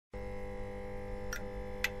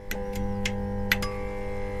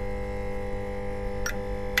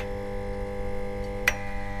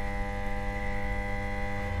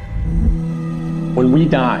When we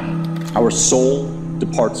die, our soul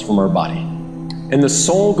departs from our body. And the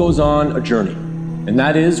soul goes on a journey. And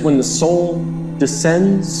that is when the soul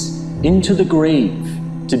descends into the grave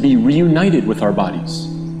to be reunited with our bodies.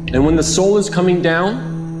 And when the soul is coming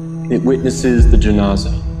down, it witnesses the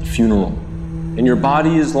janazah, the funeral. And your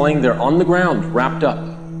body is laying there on the ground, wrapped up,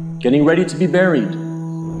 getting ready to be buried.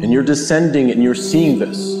 And you're descending and you're seeing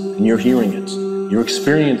this, and you're hearing it, you're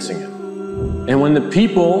experiencing it. And when the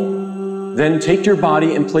people then take your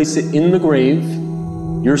body and place it in the grave,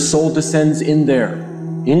 your soul descends in there,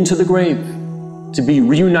 into the grave, to be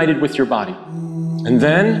reunited with your body. And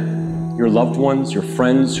then your loved ones, your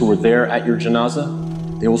friends who were there at your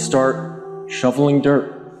janazah, they will start shoveling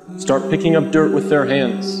dirt, start picking up dirt with their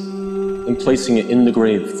hands and placing it in the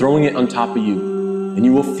grave, throwing it on top of you, and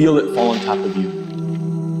you will feel it fall on top of you.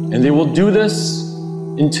 And they will do this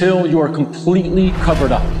until you are completely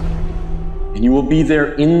covered up. And you will be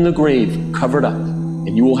there in the grave, covered up,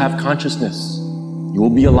 and you will have consciousness. You will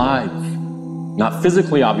be alive. Not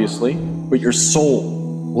physically, obviously, but your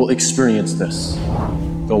soul will experience this.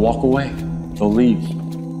 They'll walk away, they'll leave.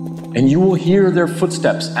 And you will hear their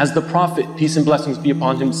footsteps, as the Prophet, peace and blessings be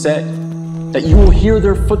upon him, said, that you will hear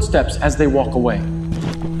their footsteps as they walk away.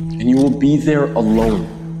 And you will be there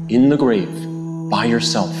alone, in the grave, by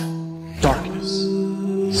yourself. Darkness,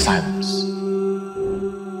 silence.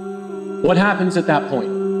 What happens at that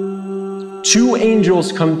point? Two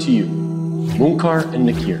angels come to you, Munkar and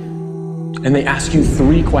Nakir, and they ask you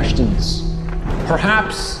three questions.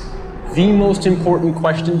 Perhaps the most important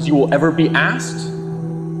questions you will ever be asked,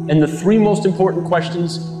 and the three most important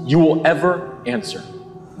questions you will ever answer.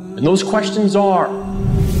 And those questions are,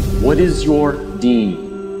 what is your deen?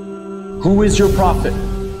 Who is your prophet?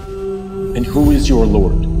 And who is your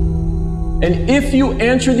Lord? And if you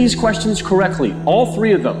answer these questions correctly, all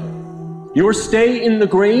three of them, your stay in the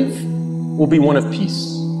grave will be one of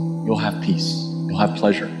peace. You'll have peace. You'll have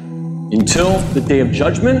pleasure. Until the day of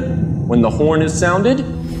judgment, when the horn is sounded,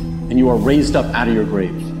 and you are raised up out of your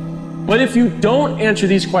grave. But if you don't answer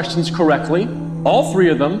these questions correctly, all three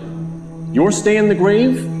of them, your stay in the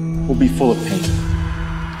grave will be full of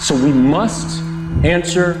pain. So we must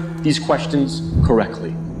answer these questions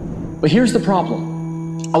correctly. But here's the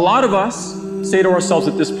problem. A lot of us say to ourselves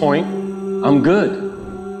at this point, I'm good,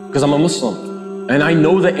 because I'm a Muslim, and I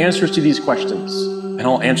know the answers to these questions, and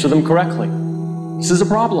I'll answer them correctly. This is a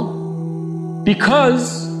problem.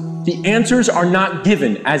 Because the answers are not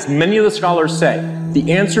given, as many of the scholars say,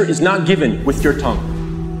 the answer is not given with your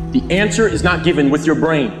tongue. The answer is not given with your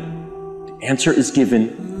brain. The answer is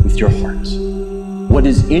given with your heart. What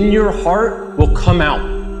is in your heart will come out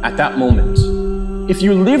at that moment. If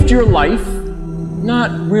you lived your life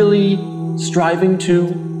not really striving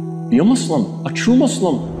to be a Muslim, a true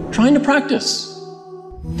Muslim, trying to practice,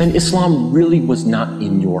 then Islam really was not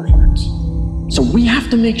in your heart. So we have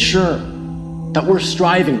to make sure that we're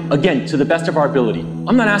striving, again, to the best of our ability.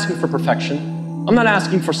 I'm not asking for perfection. I'm not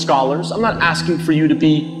asking for scholars. I'm not asking for you to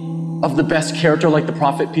be of the best character like the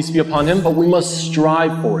Prophet, peace be upon him, but we must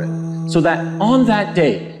strive for it. So that on that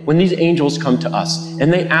day, when these angels come to us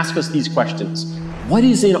and they ask us these questions, what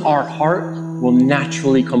is in our heart will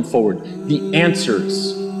naturally come forward. The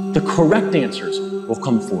answers, the correct answers, will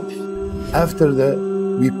come forth. After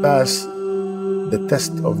we pass the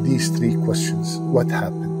test of these three questions, what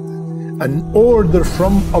happened? An order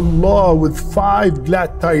from Allah with 5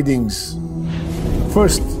 glad tidings.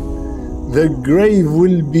 First, the grave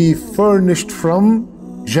will be furnished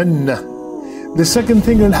from Jannah. The second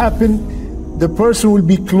thing will happen, the person will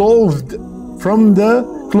be clothed from the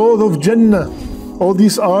cloth of Jannah. All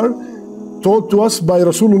these are taught to us by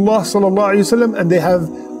Rasulullah sallallahu alaihi wasallam, and they have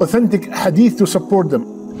authentic hadith to support them.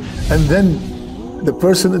 And then the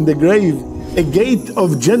person in the grave, a gate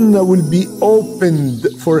of Jannah will be opened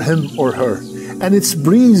for him or her, and its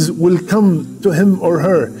breeze will come to him or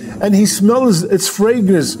her, and he smells its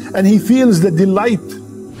fragrance and he feels the delight.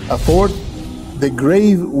 A fourth, the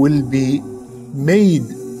grave will be made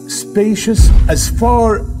spacious as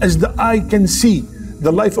far as the eye can see.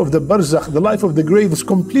 The life of the barzakh, the life of the grave is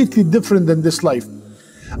completely different than this life.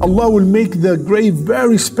 Allah will make the grave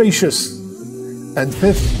very spacious. And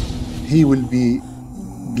fifth, he will be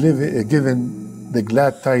given the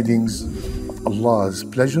glad tidings of Allah's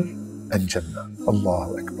pleasure and Jannah.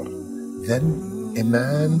 Allahu Akbar. Then a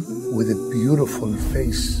man with a beautiful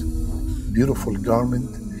face, beautiful garment,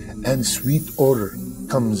 and sweet odor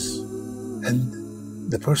comes,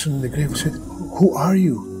 and the person in the grave said, "Who are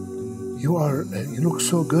you? You look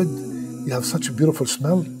so good. You have such a beautiful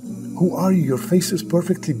smell. Who are you? Your face is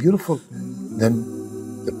perfectly beautiful." Then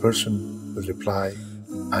the person will reply,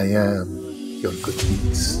 "I am your good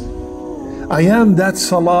deeds. I am that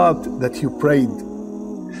salat that you prayed.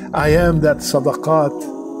 I am that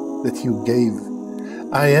sadaqat that you gave.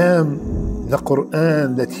 I am the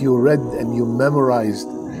Quran that you read and you memorized.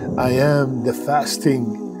 I am the fasting.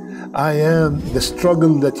 I am the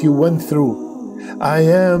struggle that you went through. I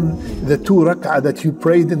am the 2 rak'ah that you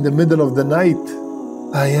prayed in the middle of the night.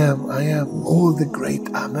 I am all the great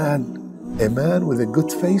amal. A man with a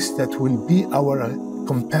good face that will be our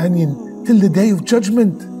companion till the day of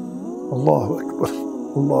judgment. Allahu Akbar,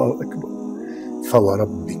 Allahu Akbar.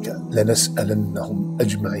 فَوَرَبِّكَ لَنَسْأَلَنَّهُمْ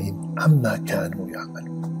أَجْمَعِينَ عَمَّا كَانُوا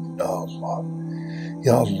يَعْمَلُونَ. Ya Allah,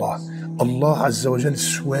 Ya Allah. Allah Azza wa Jal is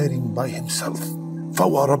swearing by Himself.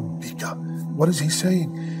 فَوَرَبِّكَ. What is He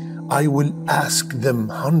saying? I will ask them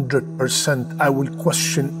 100%. I will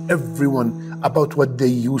question everyone about what they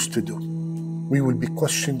used to do. We will be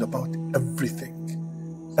questioned about everything.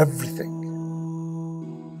 Everything.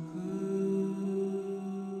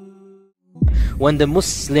 When the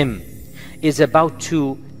Muslim is about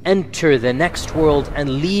to enter the next world and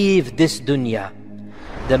leave this dunya,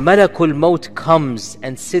 the Malakul Maut comes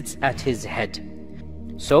and sits at his head.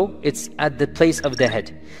 So it's at the place of the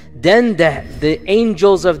head. Then the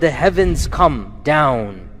angels of the heavens come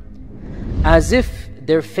down as if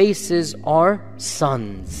their faces are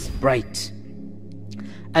suns, bright.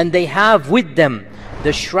 And they have with them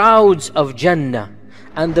the shrouds of Jannah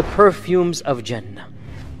and the perfumes of Jannah.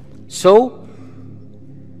 So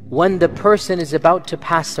when the person is about to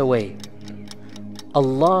pass away,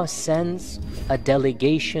 Allah sends a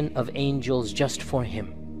delegation of angels just for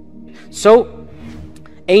him. So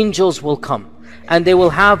angels will come and they will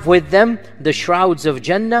have with them the shrouds of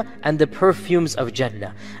Jannah and the perfumes of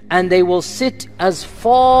Jannah, and they will sit as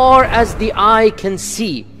far as the eye can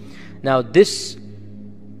see. Now this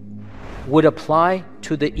would apply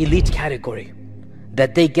to the elite category,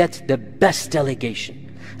 that they get the best delegation.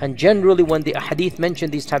 And generally when the hadith mention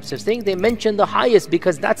these types of things, they mention the highest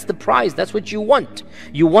because that's the prize, that's what you want.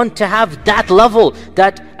 You want to have that level,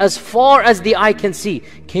 that as far as the eye can see.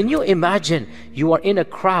 Can you imagine, you are in a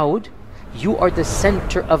crowd, you are the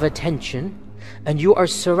center of attention, and you are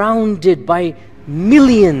surrounded by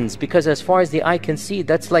millions, because as far as the eye can see,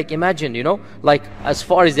 that's like, imagine, you know, like as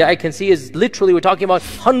far as the eye can see is literally, we're talking about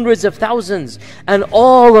hundreds of thousands, and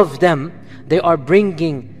all of them, they are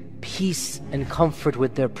bringing peace and comfort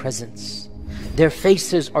with their presence. Their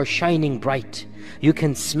faces are shining bright. You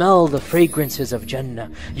can smell the fragrances of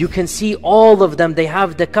Jannah. You can see all of them, they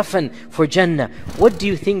have the kafan for Jannah. What do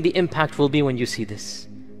you think the impact will be when you see this?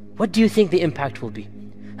 What do you think the impact will be?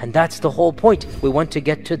 And that's the whole point. We want to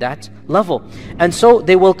get to that level. And so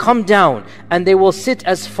they will come down and they will sit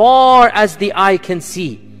as far as the eye can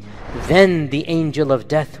see. Then the angel of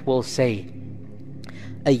death will say,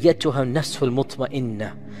 أيتها النفس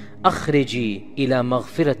المطمئنة أخرجي إلى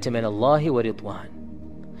مغفرة من الله ورضوان.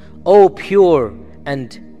 O pure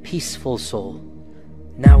and peaceful soul,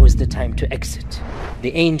 now is the time to exit.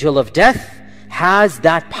 The angel of death has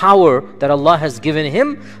that power that Allah has given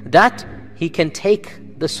him, that he can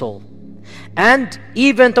take the soul. And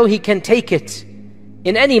even though he can take it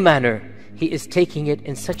in any manner, he is taking it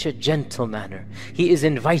in such a gentle manner. He is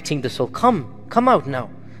inviting the soul, come out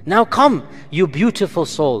now. Now come, you beautiful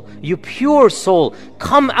soul, you pure soul,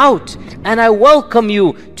 come out, and I welcome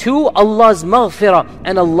you to Allah's maghfirah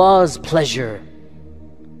and Allah's pleasure.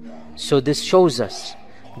 So this shows us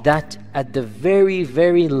that at the very,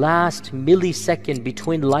 very last millisecond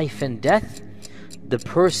between life and death, the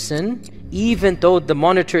person, even though the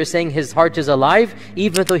monitor is saying his heart is alive,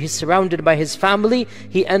 even though he's surrounded by his family,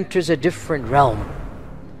 he enters a different realm.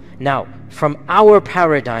 Now, from our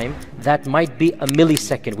paradigm, that might be a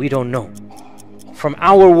millisecond, we don't know. From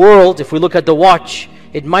our world, if we look at the watch,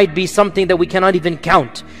 it might be something that we cannot even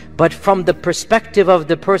count. But from the perspective of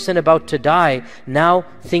the person about to die, now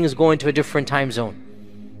things go into a different time zone.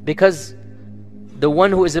 Because the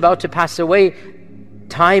one who is about to pass away,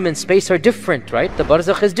 time and space are different, right? The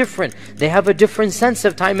barzakh is different. They have a different sense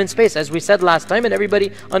of time and space, as we said last time, and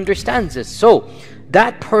everybody understands this. So,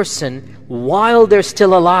 that person, while they're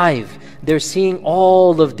still alive, they're seeing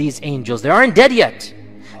all of these angels. They aren't dead yet.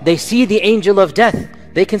 They see the angel of death.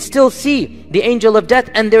 They can still see the angel of death,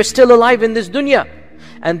 and they're still alive in this dunya.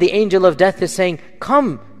 And the angel of death is saying,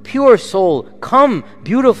 come, pure soul, come,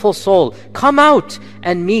 beautiful soul, come out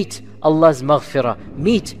and meet Allah's maghfirah,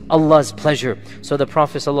 meet Allah's pleasure. So the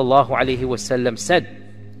Prophet ﷺ said,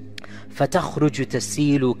 فَتَخْرُجُ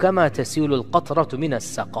تَسِيلُ كَمَا تَسِيلُ الْقَطْرَةُ مِنَ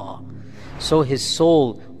السَّقَى. So his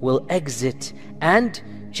soul will exit and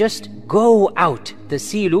just go out. The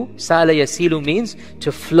silu, sala yasilu, means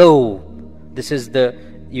to flow. This is the,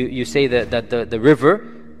 you say that the river,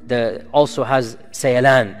 also has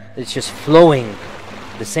sayalan. It's just flowing.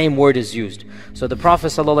 The same word is used. So the Prophet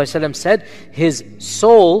ﷺ said, his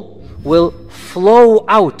soul will flow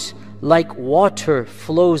out like water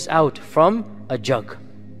flows out from a jug.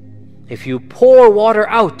 If you pour water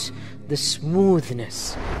out, the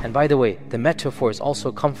smoothness. And by the way, the metaphor is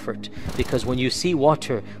also comfort, because when you see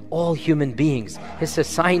water, all human beings, it's a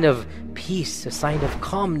sign of peace, a sign of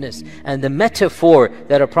calmness. And the metaphor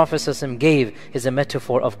that our Prophet ﷺ gave is a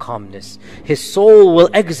metaphor of calmness. His soul will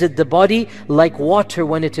exit the body like water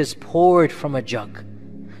when it is poured from a jug.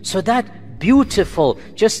 So that beautiful,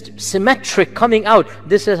 just symmetric coming out,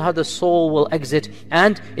 this is how the soul will exit,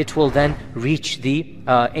 and it will then reach the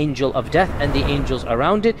angel of death and the angels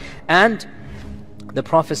around it. And the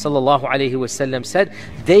Prophet ﷺ said,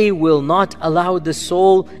 they will not allow the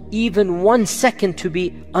soul even 1 second to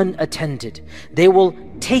be unattended. They will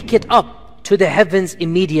take it up to the heavens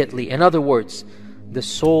immediately. In other words, the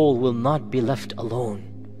soul will not be left alone.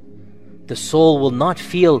 The soul will not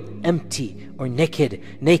feel empty or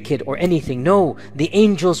naked or anything. No, the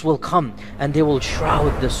angels will come and they will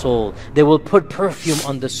shroud the soul. They will put perfume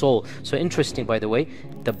on the soul. So interesting, by the way,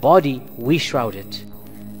 the body, we shroud it,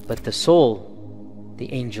 but the soul,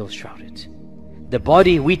 the angels shroud it. The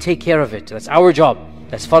body, we take care of it. That's our job.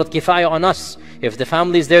 That's fard kifaya on us. If the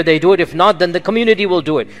family is there, they do it. If not, then the community will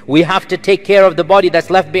do it. We have to take care of the body that's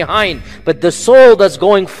left behind. But the soul that's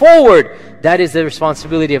going forward, that is the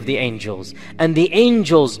responsibility of the angels. And the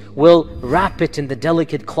angels will wrap it in the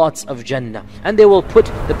delicate cloths of Jannah. And they will put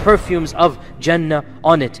the perfumes of Jannah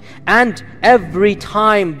on it. And every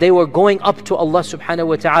time they were going up to Allah subhanahu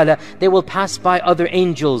wa ta'ala, they will pass by other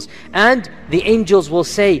angels. And the angels will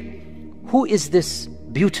say, who is this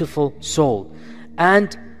beautiful soul?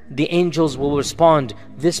 And the angels will respond,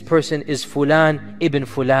 this person is Fulan ibn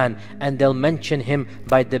Fulan, and they'll mention him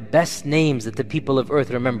by the best names that the people of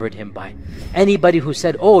earth remembered him by. Anybody who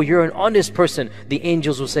said, oh, you're an honest person, the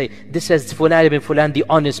angels will say, this is Fulan ibn Fulan, the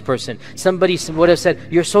honest person. Somebody would have said,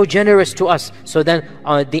 you're so generous to us. So then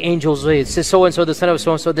the angels will say, so-and-so, the son of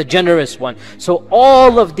so-and-so, the generous one. So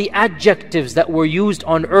all of the adjectives that were used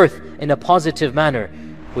on earth in a positive manner,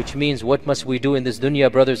 which means what must we do in this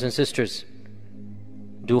dunya, brothers and sisters?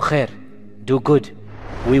 Do khair, do good.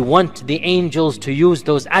 We want the angels to use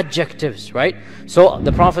those adjectives, right? So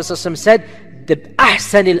the Prophet ﷺ said, the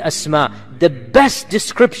ahsanil asma, the best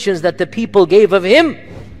descriptions that the people gave of him,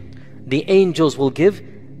 the angels will give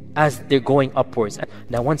as they're going upwards.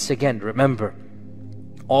 Now once again, remember,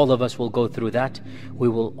 all of us will go through that. We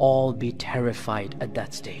will all be terrified at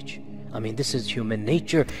that stage. I mean, this is human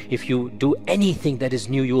nature. If you do anything that is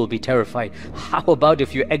new, you will be terrified. How about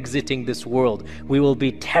if you're exiting this world? We will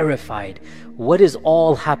be terrified. What is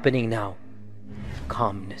all happening now?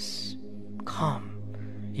 Calmness. Calm.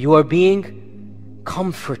 You are being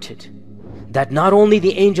comforted. That not only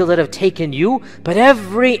the angel that have taken you, but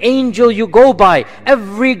every angel you go by,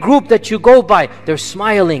 every group that you go by, they're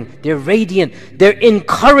smiling, they're radiant, they're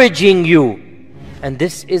encouraging you. And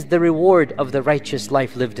this is the reward of the righteous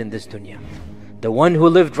life lived in this dunya. The one who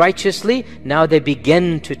lived righteously, now they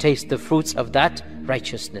begin to taste the fruits of that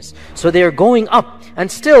righteousness. So they are going up,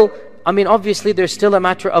 and still, I mean, obviously there's still a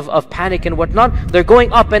matter of panic and whatnot. They're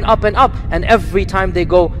going up and up and up, and every time they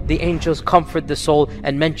go, the angels comfort the soul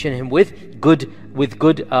and mention him with good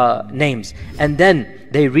names. And then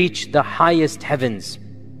they reach the highest heavens.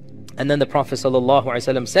 And then the Prophet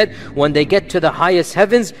ﷺ said, when they get to the highest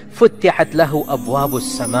heavens, فُتِّحَتْ لَهُ أَبْوَابُ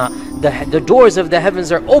السَّمَاءِ, the doors of the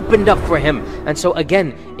heavens are opened up for him. And so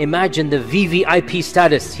again, imagine the VVIP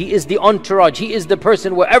status. He is the entourage. He is the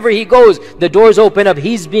person, wherever he goes, the doors open up.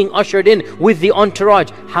 He's being ushered in with the entourage.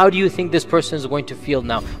 How do you think this person is going to feel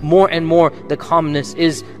now? More and more, the calmness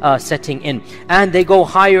is setting in. And they go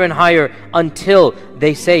higher and higher until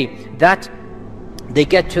they say that they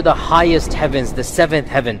get to the highest heavens, the 7th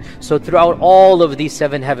heaven. So throughout all of these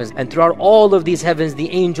 7 heavens, and throughout all of these heavens, the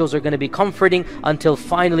angels are going to be comforting until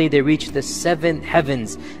finally they reach the 7th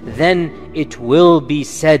heavens. Then it will be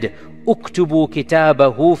said, "Uktubu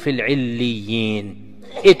kitabahu fil illiyin."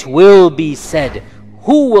 It will be said.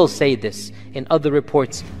 Who will say this? In other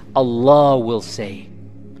reports, Allah will say.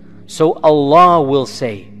 So Allah will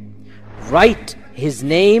say, write his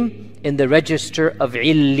name in the register of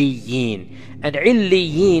Illiyin. And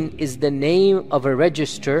Illiyin is the name of a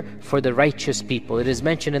register for the righteous people. It is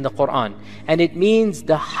mentioned in the Quran. And it means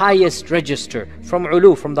the highest register, from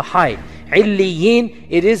ulu, from the high. Illiyin,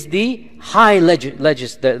 it is the high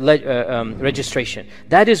registration.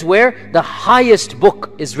 That is where the highest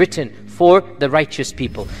book is written for the righteous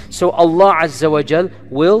people. So Allah Azza wa Jal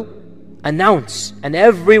will announce, and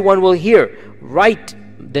everyone will hear, write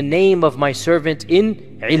the name of my servant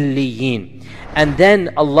in Illiyin. And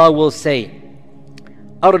then Allah will say,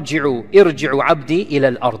 irji'u abdi ila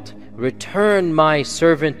al-ard. Return my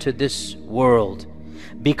servant to this world,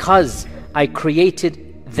 because I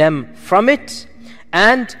created them from it,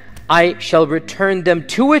 and I shall return them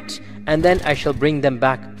to it, and then I shall bring them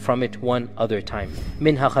back from it one other time.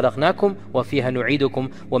 منها خلقناكم وفيها نعيدكم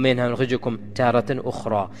ومنها نخرجكم تارة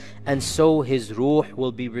أخرى. And so his ruh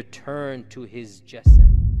will be returned to his jasad.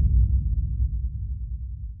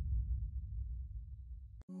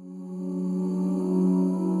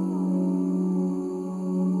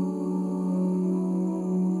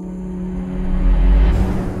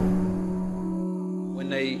 When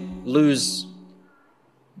they lose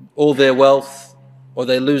all their wealth, or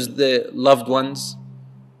they lose their loved ones,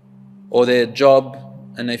 or their job,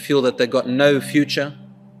 and they feel that they've got no future,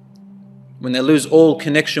 when they lose all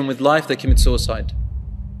connection with life, they commit suicide.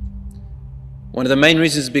 One of the main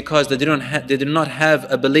reasons is because they do not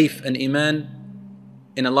have a belief, an iman,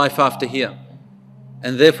 in a life after here,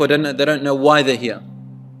 and therefore they don't know why they're here.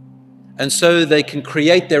 And so they can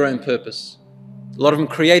create their own purpose. A lot of them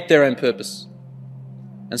create their own purpose,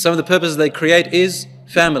 and some of the purposes they create is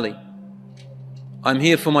family. I'm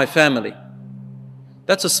here for my family.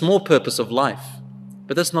 That's a small purpose of life,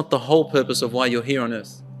 but that's not the whole purpose of why you're here on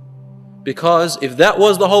earth. Because if that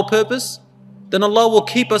was the whole purpose, then Allah will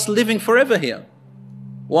keep us living forever here.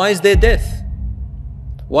 Why is there death?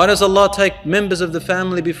 Why does Allah take members of the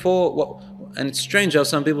family before? And it's strange how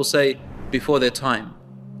some people say before their time.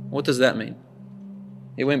 What does that mean?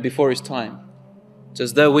 He went before his time. It's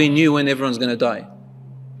as though we knew when everyone's going to die.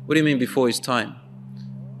 What do you mean before his time?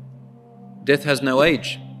 Death has no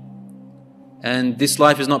age. And this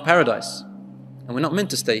life is not paradise. And we're not meant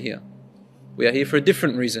to stay here. We are here for a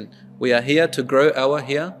different reason. We are here to grow our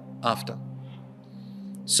hereafter.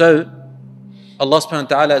 So, Allah subhanahu wa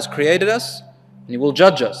ta'ala has created us, and He will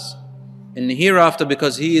judge us in the hereafter,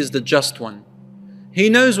 because He is the just one. He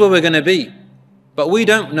knows where we're going to be, but we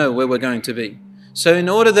don't know where we're going to be. So in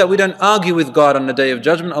order that we don't argue with God on the Day of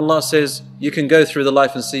Judgment, Allah says, you can go through the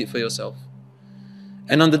life and see it for yourself.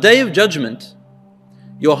 And on the Day of Judgment,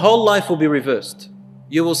 your whole life will be reversed.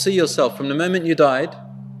 You will see yourself from the moment you died,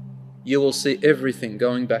 you will see everything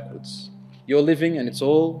going backwards. You're living, and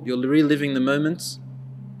you're reliving the moments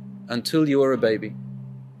until you are a baby.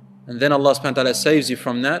 And then Allah subhanahu wa ta'ala saves you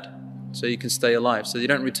from that, so you can stay alive. So you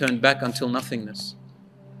don't return back until nothingness.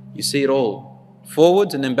 You see it all,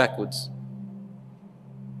 forwards and then backwards.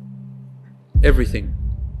 Everything.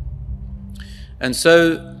 And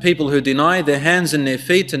so people who deny, their hands and their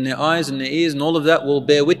feet and their eyes and their ears and all of that will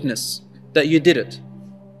bear witness that you did it.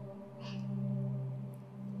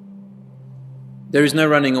 There is no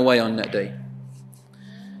running away on that day.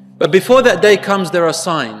 But before that day comes, there are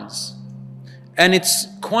signs. And it's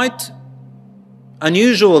quite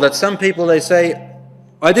unusual that some people, they say,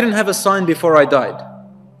 I didn't have a sign before I died.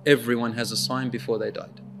 Everyone has a sign before they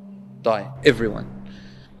die. Everyone.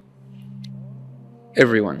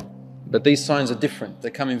 Everyone. But these signs are different. They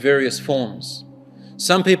come in various forms.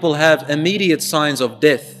 Some people have immediate signs of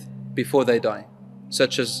death before they die,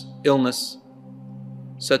 such as illness,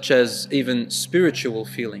 such as even spiritual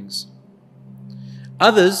feelings.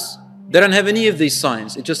 Others, they don't have any of these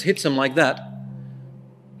signs. It just hits them like that.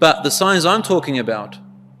 But the signs I'm talking about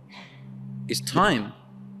is time.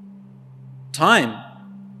 Time.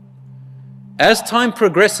 As time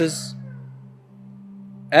progresses,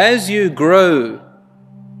 as you grow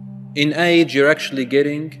in age, you're actually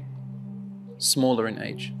getting smaller in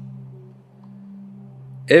age.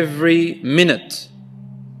 Every minute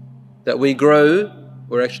that we grow,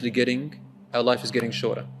 our life is getting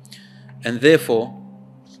shorter. And therefore,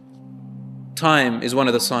 time is one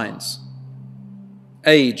of the signs.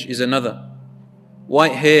 Age is another.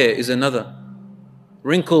 White hair is another.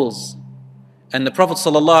 Wrinkles. And the Prophet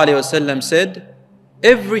ﷺ said,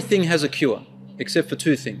 everything has a cure, except for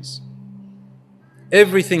two things.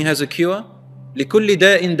 Everything has a cure. لِكُلِّ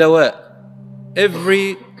دَاءٍ دَوَاءٍ.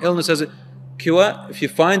 Every illness has a cure. If you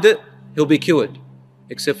find it, he'll be cured.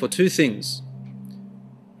 Except for two things.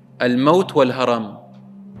 Al-Maut wal-Haram.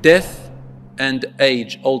 Death and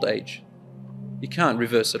age, old age. You can't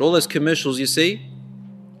reverse it. All those commercials you see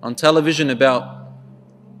on television about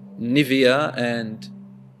Nivea and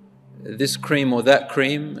this cream or that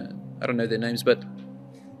cream, I don't know their names, but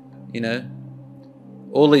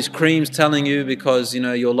all these creams telling you because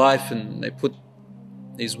your life, and they put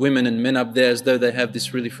these women and men up there as though they have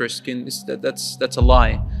this really fresh skin. That's a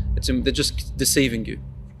lie. They're just deceiving you.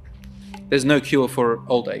 There's no cure for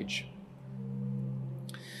old age.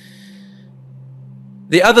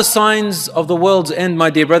 The other signs of the world's end, my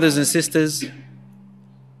dear brothers and sisters,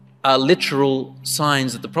 are literal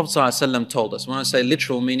signs that the Prophet ﷺ told us. When I say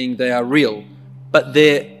literal, meaning they are real, but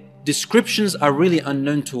their descriptions are really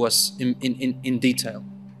unknown to us in detail.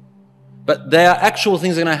 But they are actual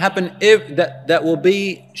things that are going to happen that will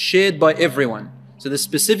be shared by everyone. So there's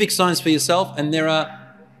specific signs for yourself, and there are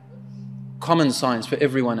common signs for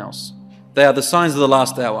everyone else. They are the signs of the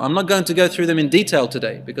last hour. I'm not going to go through them in detail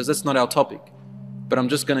today because that's not our topic. But I'm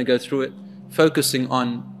just going to go through it, focusing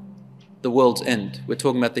on the world's end. We're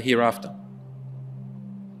talking about the hereafter.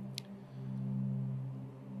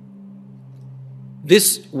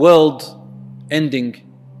 This world ending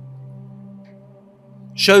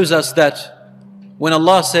shows us that when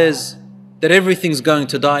Allah says that everything's going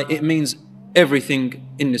to die, it means everything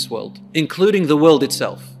in this world, including the world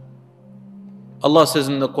itself. Allah says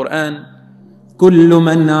in the Quran, كل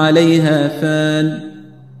من عليها فان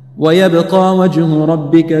ويبقى وجه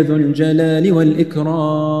ربك ذو الجلال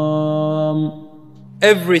والإكرام.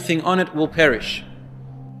 Everything on it will perish.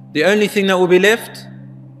 The only thing that will be left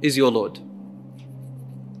is your Lord,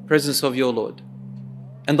 presence of your Lord.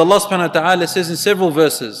 And Allah subhanahu wa ta'ala says in several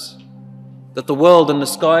verses that the world and the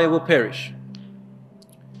sky will perish.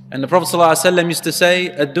 And the Prophet ﷺ used to say,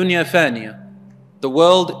 "Ad-dunya faniya," the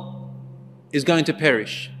world is going to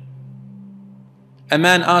perish. A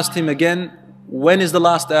man asked him again, "When is the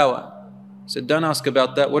last hour?" He said, "Don't ask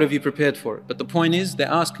about that. What have you prepared for it?" But the point is, they're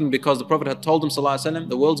asking because the Prophet had told them ﷺ,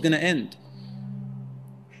 the world's going to end.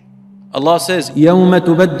 Allah says, يَوْمَ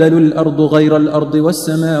تُبَدَّلُ الْأَرْضُ غَيْرَ الْأَرْضِ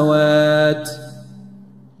وَالسَّمَاوَاتِ.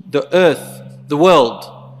 The earth, the world,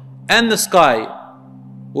 and the sky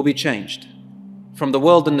will be changed. From the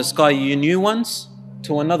world and the sky you knew once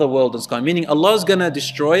to another world and sky. Meaning Allah is going to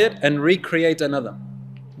destroy it and recreate another,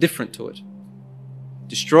 different to it.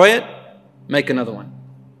 Destroy it, make another one.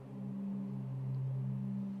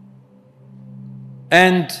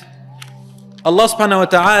 And Allah subhanahu wa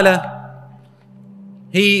ta'ala,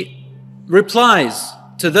 He replies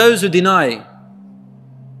to those who deny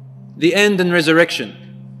the end and resurrection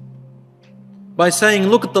by saying,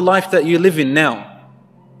 look at the life that you live in now.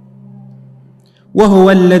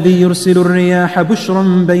 وهو الذي يرسل الرياح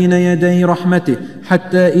بشرا بين يدي رحمته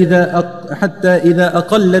حتى إذا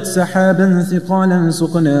أقلت سحابا ثقالا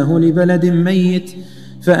سقناه لبلد ميت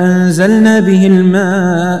فأنزلنا به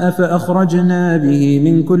الماء فأخرجنا به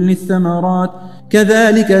من كل الثمرات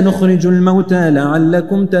كذلك نخرج الموتى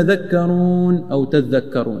لعلكم تذكرون أو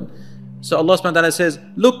تذكرون. So Allah subhanahu wa ta'ala says,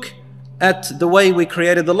 look at the way we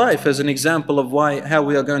created the life as an example of how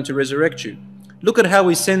we are going to resurrect you. Look at how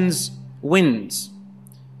He sends winds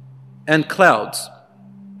and clouds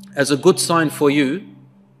as a good sign for you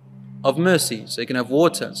of mercy, so you can have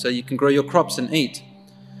water, so you can grow your crops and eat.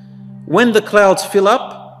 When the clouds fill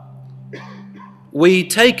up, we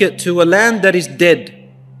take it to a land that is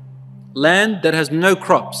dead, land that has no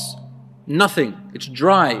crops, nothing, it's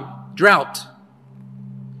dry, drought.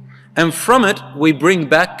 And from it we bring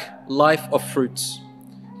back life of fruits.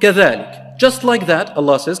 كذلك, just like that,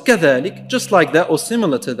 Allah says, كذلك, just like that or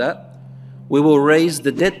similar to that, we will raise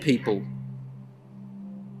the dead people.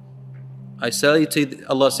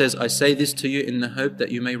 Allah says, I say this to you in the hope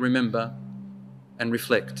that you may remember and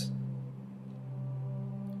reflect.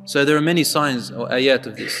 So there are many signs or ayat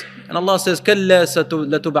of this. And Allah says, كَلَّا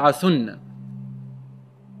لَتُبْعَثُنَّ.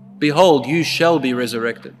 Behold, you shall be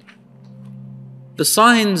resurrected. The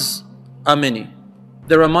signs are many.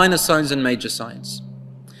 There are minor signs and major signs.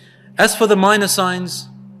 As for the minor signs,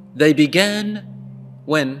 they began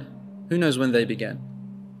when? Who knows when they began?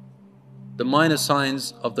 The minor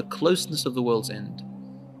signs of the closeness of the world's end.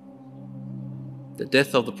 The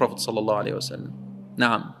death of the Prophet ﷺ.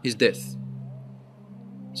 Naam, his death.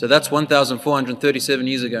 So that's 1,437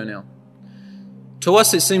 years ago now. To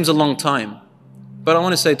us it seems a long time. But I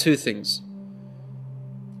want to say two things.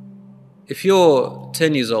 If you're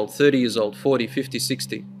 10 years old, 30 years old, 40, 50,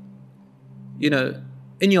 60,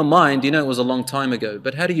 in your mind, it was a long time ago.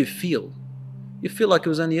 But how do you feel? You feel like it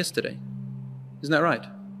was only yesterday. Isn't that right?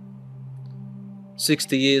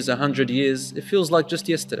 60 years, 100 years, it feels like just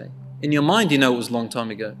yesterday. In your mind, it was a long time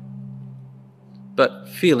ago. But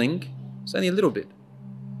feeling, it's only a little bit.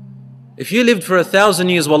 If you lived for 1,000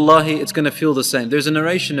 years, wallahi, it's going to feel the same. There's a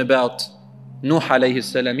narration about Nuh alayhi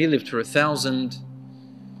salam. He lived for 1,000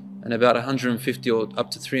 and about 150 or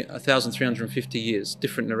up to 1,350 years.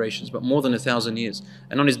 Different narrations, but more than 1,000 years.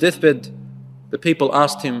 And on his deathbed, the people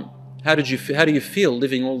asked him, how do you feel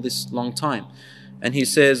living all this long time? And he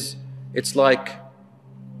says, it's like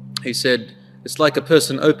a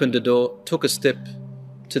person opened a door, took a step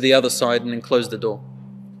to the other side and then closed the door.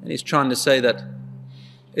 And he's trying to say that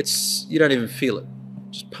you don't even feel it.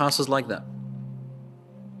 It just passes like that.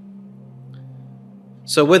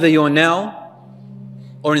 So whether you're now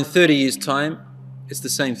or in 30 years' time, it's the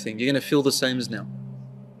same thing. You're going to feel the same as now.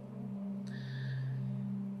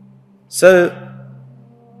 So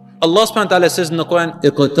Allah subhanahu wa ta'ala says in the Quran,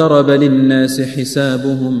 اقترب للناس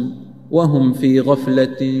حسابهم وهم في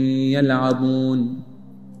غفلة يلعبون.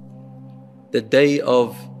 The day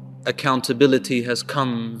of accountability has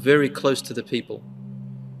come very close to the people,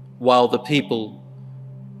 while the people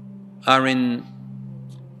are in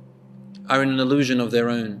an illusion of their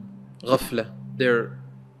own. Ghafla. They're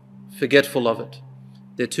forgetful of it.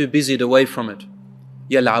 They're too busied away from it.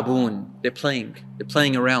 Yal'abun. They're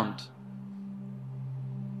playing around.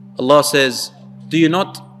 Allah says, do you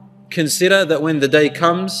not consider that when the day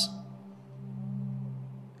comes,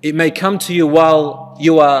 it may come to you while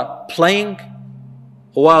you are playing,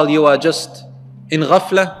 or while you are just in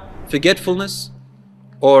ghafla, forgetfulness,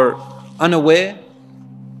 or unaware?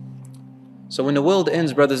 So when the world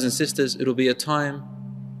ends, brothers and sisters, it will be a time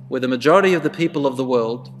where the majority of the people of the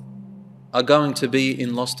world are going to be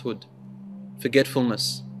in losthood,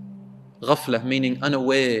 forgetfulness, ghafla, meaning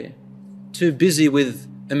unaware, too busy with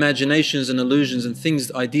imaginations and illusions and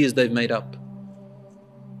things, ideas they've made up.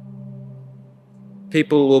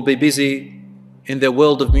 People will be busy in their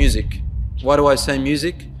world of music. Why do I say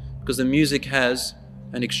music? Because the music has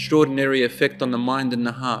an extraordinary effect on the mind and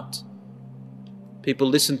the heart. People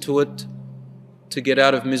listen to it to get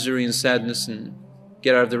out of misery and sadness and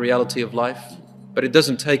get out of the reality of life, but it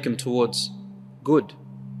doesn't take them towards good.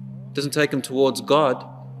 It doesn't take them towards God.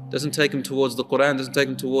 It doesn't take them towards the Quran. It doesn't take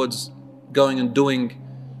them towards going and doing,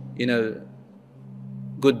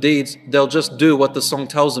 good deeds. They'll just do what the song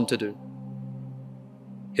tells them to do.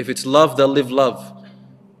 If it's love, they'll live love.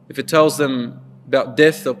 If it tells them about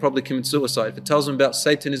death, they'll probably commit suicide. If it tells them about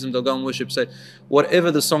Satanism, they'll go and worship Satan.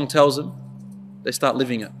 Whatever the song tells them, they start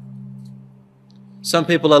living it. Some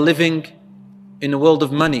people are living in a world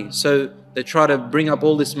of money, so they try to bring up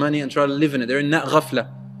all this money and try to live in it. They're in that ghafla.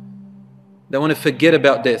 They want to forget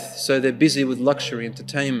about death, so they're busy with luxury,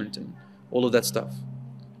 entertainment, and all of that stuff.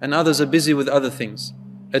 And others are busy with other things,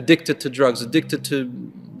 addicted to drugs, addicted to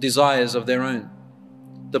desires of their own.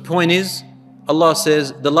 The point is, Allah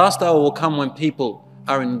says, the last hour will come when people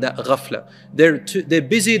are in that ghafla. They're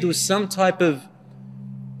busied with some type of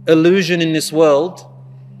illusion in this world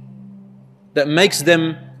that makes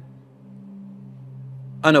them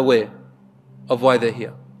unaware of why they're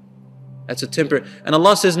here. That's a temporary. And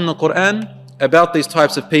Allah says in the Quran about these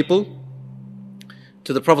types of people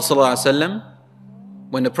to the Prophet ﷺ,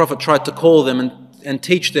 when the Prophet tried to call them and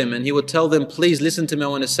teach them, and he would tell them, please listen to me, I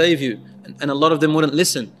want to save you. And a lot of them wouldn't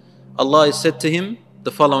listen. Allah said to him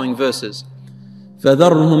the following verses.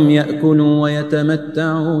 فذرهم يأكلوا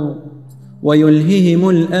ويتمتعوا ويلههم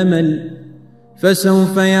الأمل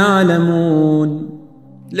فسوف يعلمون.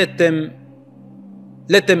 Let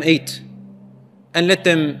them eat, and let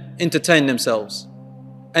them entertain themselves,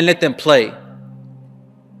 and let them play,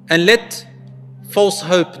 and let false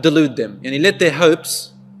hope delude them. And let their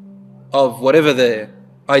hopes of whatever their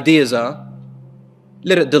ideas are,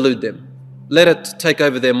 let it delude them. Let it take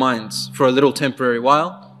over their minds for a little temporary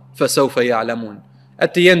while. فَسَوْفَ يَعْلَمُونَ.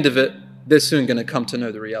 At the end of it, they're soon going to come to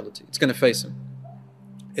know the reality. It's going to face them.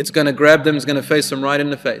 It's going to grab them, it's going to face them right in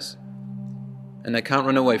the face. And they can't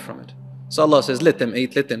run away from it. So Allah says, let them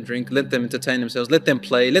eat, let them drink, let them entertain themselves, let them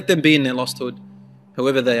play, let them be in their losthood,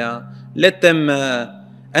 whoever they are. Let them,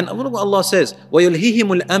 and what Allah says,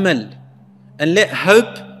 وَيُلْهِهِمُ الْأَمَلِ. And let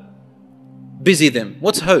hope busy them.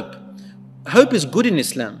 What's hope? Hope is good in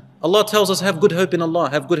Islam. Allah tells us have good hope in Allah,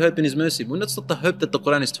 have good hope in His mercy. Well, that's not the hope that the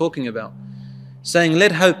Quran is talking about. Saying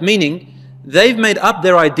let hope, meaning they've made up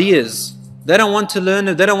their ideas. They don't want to learn,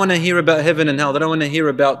 they don't want to hear about heaven and hell, they don't want to hear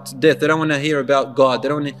about death, they don't want to hear about God, they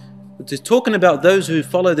don't want to. It's talking about those who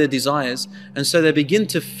follow their desires, and so they begin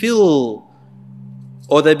to fill,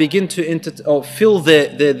 or they begin to fill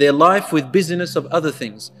their life with busyness of other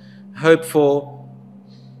things. Hope for,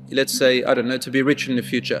 let's say, I don't know, to be rich in the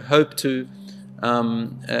future. Hope to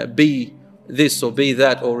be this or be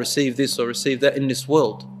that, or receive this or receive that in this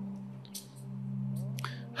world.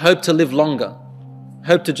 Hope to live longer.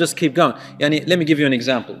 Hope to just keep going. Yani, let me give you an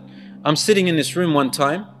example. I'm sitting in this room one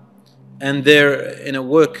time, and they're in a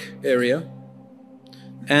work area,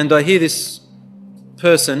 and I hear this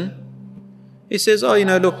person. He says, "Oh,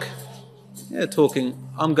 look, yeah, talking.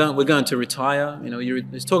 We're going to retire.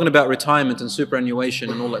 He's talking about retirement and superannuation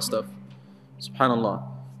and all that stuff. Subhanallah.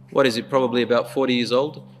 What is it? Probably about 40 years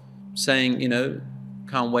old, saying,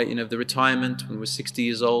 can't wait. The retirement when we're 60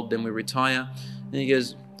 years old, then we retire. And he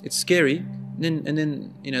goes, it's scary. And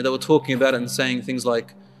then they were talking about it and saying things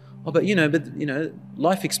like, Oh, but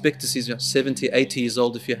life expectancy is 70, 80 years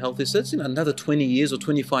old if you're healthy. So that's another 20 years or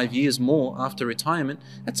 25 years more after retirement.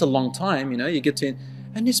 That's a long time, you get to...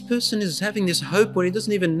 And this person is having this hope where he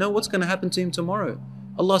doesn't even know what's going to happen to him tomorrow.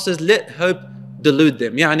 Allah says, let hope delude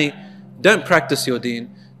them. Don't practice your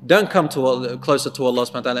deen. Don't come closer to Allah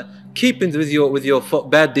subhanahu wa ta'ala. Keep in with your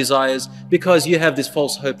bad desires, because you have this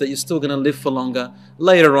false hope that you're still going to live for longer.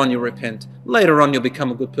 Later on you'll repent. Later on you'll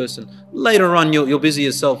become a good person. Later on you'll busy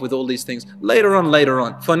yourself with all these things. Later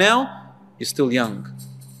on. For now, you're still young.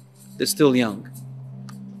 They're still young.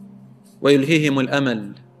 وَيُلْهِهِمُ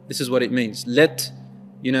الْأَمَلِ. This is what it means. Let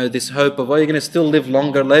this hope of, you're going to still live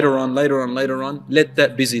longer, later on, let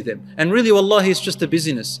that busy them. And really, wallahi, it's just a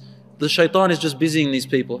busyness. The shaitan is just busying these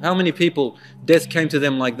people. How many people, death came to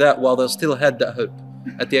them like that while they still had that hope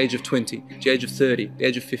at the age of 20, the age of 30, the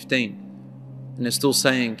age of 15. And they're still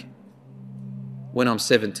saying, when I'm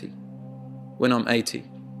 70, when I'm 80.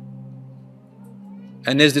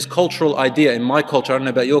 And there's this cultural idea in my culture, I don't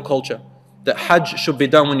know about your culture, that Hajj should be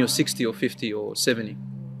done when you're 60 or 50 or 70.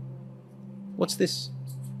 What's this?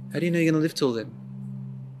 How do you know you're going to live till then?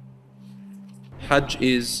 Hajj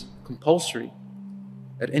is compulsory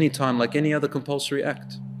at any time, like any other compulsory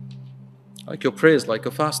act, like your prayers, like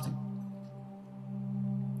your fasting.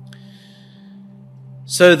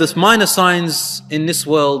 So the minor signs in this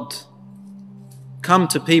world come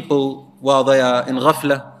to people while they are in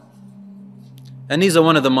ghafla, and these are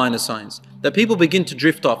one of the minor signs, that people begin to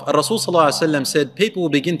drift off. Rasul sallallahu alaihi wasallam said people will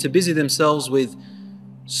begin to busy themselves with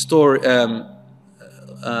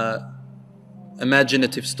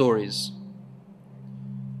imaginative stories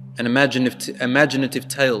and imaginative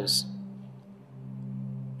tales,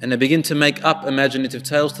 and they begin to make up imaginative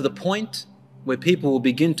tales to the point where people will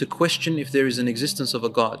begin to question if there is an existence of a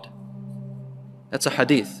God. That's a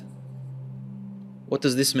hadith. What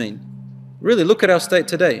does this mean? Really, look at our state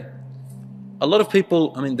today. A lot of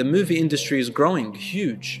people, the movie industry is growing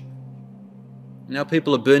huge. Now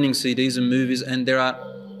people are burning CDs and movies, and there are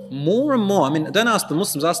more and more, don't ask the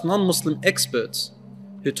Muslims, ask non-Muslim experts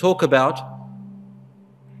who talk about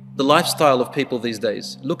the lifestyle of people these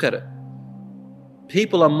days. Look at it.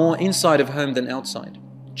 People are more inside of home than outside.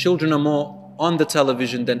 Children are more on the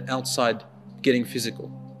television than outside getting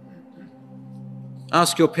physical.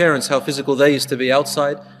 Ask your parents how physical they used to be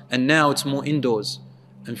outside, and now it's more indoors,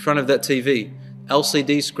 in front of that TV.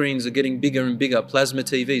 LCD screens are getting bigger and bigger, plasma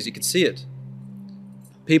TVs, you can see it.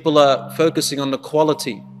 People are focusing on the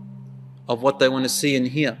quality of what they want to see and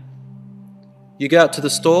hear. You go out to the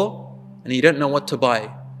store and you don't know what to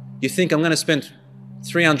buy. You think, I'm going to spend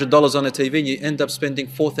 $300 on a TV, and you end up spending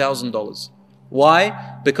 $4,000.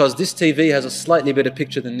 Why? Because this TV has a slightly better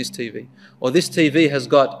picture than this TV. Or this TV has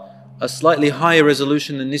got a slightly higher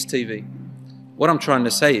resolution than this TV. What I'm trying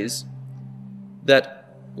to say is that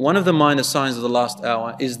one of the minor signs of the last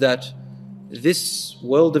hour is that this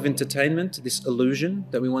world of entertainment, this illusion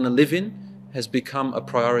that we want to live in, has become a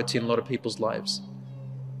priority in a lot of people's lives.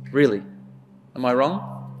 Really. Am I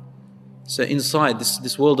wrong? So inside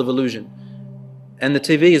this world of illusion. And the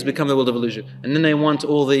TV has become the world of illusion. And then they want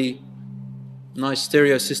all the nice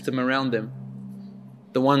stereo system around them.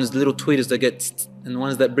 The ones, the little tweeters that get, and the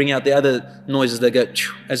ones that bring out the other noises that go,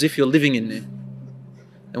 as if you're living in there.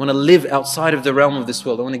 They want to live outside of the realm of this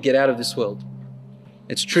world. They want to get out of this world.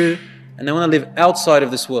 It's true. And they want to live outside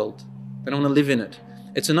of this world. They don't want to live in it.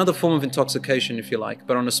 It's another form of intoxication, if you like,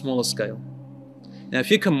 but on a smaller scale. Now,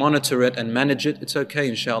 if you can monitor it and manage it, it's okay,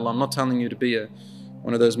 inshallah. I'm not telling you to be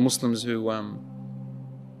one of those Muslims who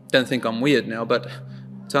don't think I'm weird now, but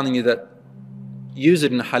telling you that use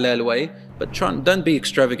it in a halal way, but don't be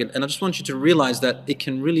extravagant. And I just want you to realize that it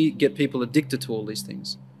can really get people addicted to all these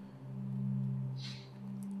things.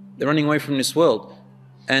 They're running away from this world.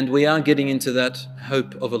 And we are getting into that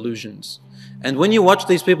hope of illusions. And when you watch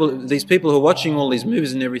these people who are watching all these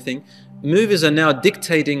movies and everything, movies are now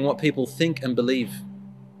dictating what people think and believe.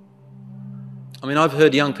 I've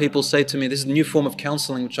heard young people say to me, this is a new form of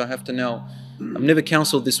counseling which I have to now, I've never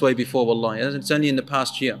counseled this way before, wallahi. It's only in the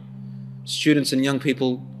past year. Students and young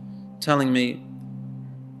people telling me,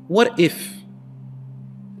 what if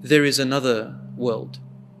there is another world?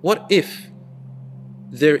 What if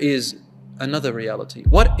there is another reality?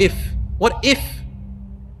 What if?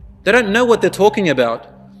 They don't know what they're talking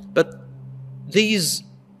about, but these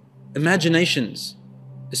imaginations,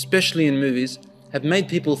 especially in movies, have made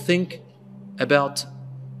people think about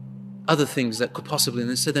other things that could possibly,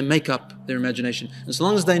 and so they make up their imagination. As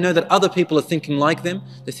long as they know that other people are thinking like them,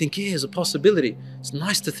 they think, yeah, there's a possibility. It's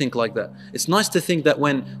nice to think like that. It's nice to think that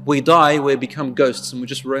when we die, we become ghosts and we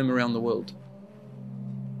just roam around the world.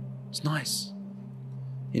 It's nice.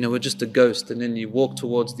 You know, we're just a ghost, and then you walk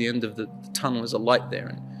towards the end of the tunnel, there's a light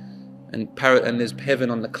there, and there's heaven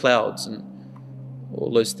on the clouds, and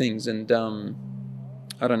all those things, and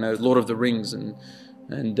I don't know, Lord of the Rings, and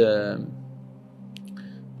I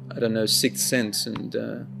don't know, Sixth Sense, and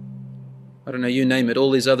I don't know, you name it,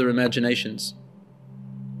 all these other imaginations.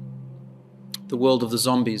 The world of the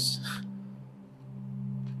zombies.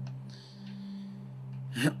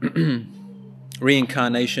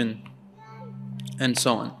 Reincarnation, and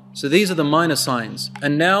so on. So these are the minor signs.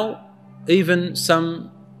 And now, even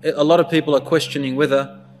a lot of people are questioning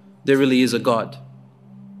whether there really is a God.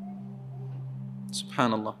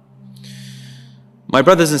 Subhanallah. My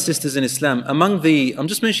brothers and sisters in Islam, I'm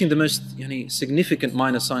just mentioning the most significant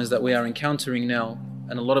minor signs that we are encountering now,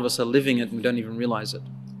 and a lot of us are living it and we don't even realize it.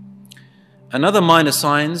 Another minor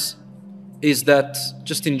signs is that,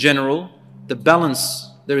 just in general,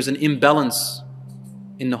 there is an imbalance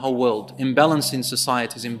in the whole world, imbalance in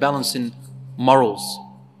societies, imbalance in morals,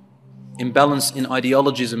 imbalance in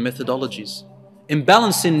ideologies and methodologies,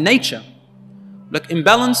 imbalance in nature, like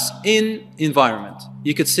imbalance in environment.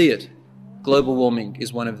 You could see it. Global warming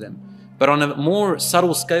is one of them. But on a more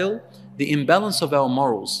subtle scale, the imbalance of our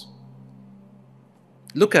morals.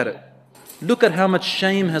 Look at it. Look at how much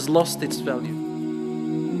shame has lost its value.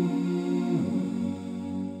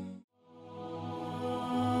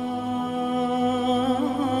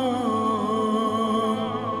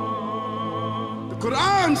 The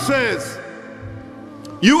Quran says,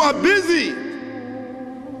 you are busy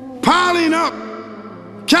piling up,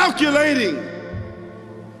 calculating,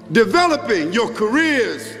 developing your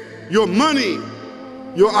careers, your money,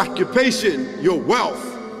 your occupation, your wealth,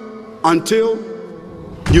 until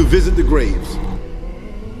you visit the graves.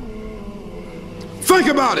 Think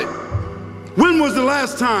about it. When was the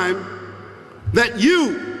last time that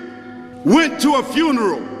you went to a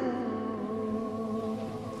funeral?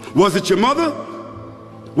 Was it your mother?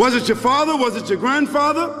 Was it your father? Was it your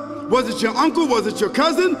grandfather? Was it your uncle? Was it your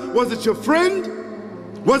cousin? Was it your friend?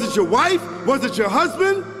 Was it your wife? Was it your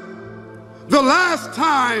husband? The last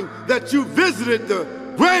time that you visited the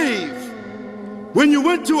grave, when you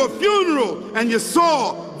went to a funeral and you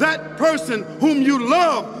saw that person whom you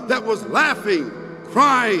loved that was laughing,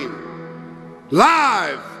 crying,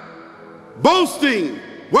 live, boasting,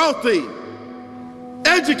 wealthy,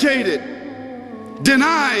 educated,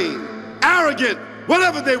 denying, arrogant,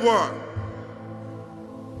 whatever they were.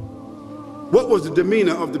 What was the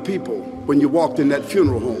demeanor of the people when you walked in that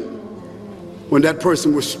funeral home? When that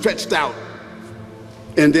person was stretched out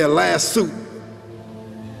in their last suit?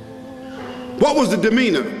 What was the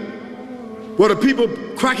demeanor? Were the people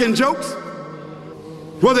cracking jokes?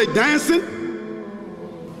 Were they dancing?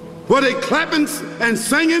 Were they clapping and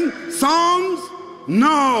singing songs?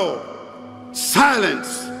 No.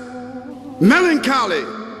 Silence, melancholy,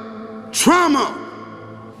 trauma.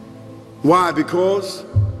 Why? Because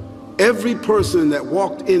every person that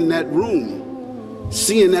walked in that room,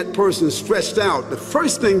 seeing that person stretched out, the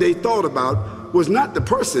first thing they thought about was not the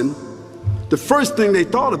person. The first thing they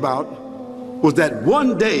thought about was that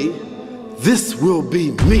one day, this will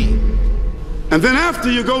be me. And then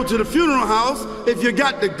after you go to the funeral house, if you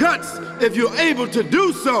got the guts, if you're able to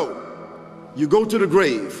do so, you go to the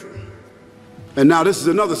grave. And now this is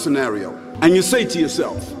another scenario. And you say to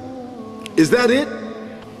yourself, is that it?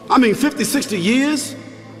 I mean, 50, 60 years,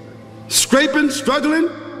 scraping, struggling,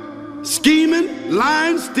 scheming,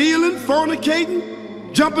 lying, stealing,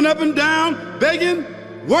 fornicating, jumping up and down, begging,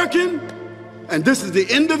 working, and this is the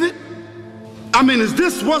end of it? I mean, is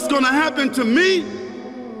this what's going to happen to me?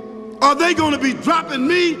 Are they going to be dropping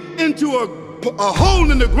me into a hole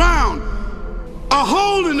in the ground? A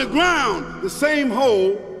hole in the ground, the same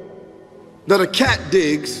hole that a cat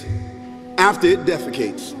digs after it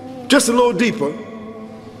defecates. Just a little deeper.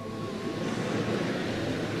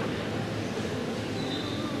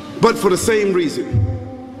 But for the same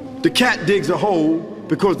reason. The cat digs a hole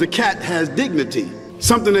because the cat has dignity,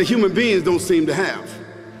 something that human beings don't seem to have.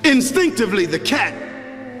 Instinctively, the cat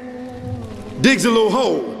digs a little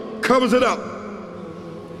hole, covers it up.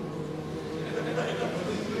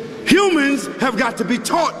 Humans have got to be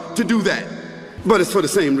taught to do that, but it's for the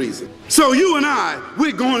same reason. So you and I,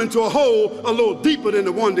 we're going into a hole a little deeper than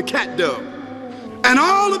the one the cat dug. And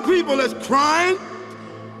all the people that's crying,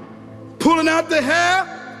 pulling out their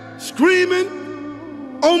hair,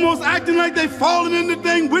 screaming, almost acting like they falling in the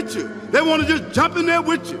thing with you. They want to just jump in there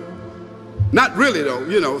with you. Not really though,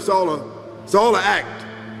 you know, it's all an act.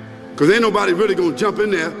 Because ain't nobody really gonna jump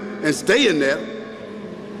in there and stay in there.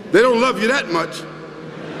 They don't love you that much.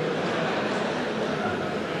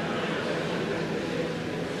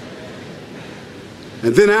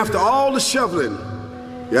 And then after all the shoveling,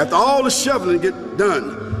 After all the shoveling get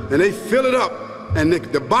done, and they fill it up, and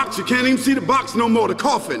the box, you can't even see the box no more, the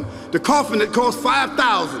coffin that cost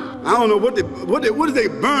 $5,000. I don't know what did they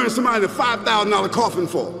burn somebody in a $5,000 coffin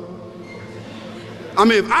for? I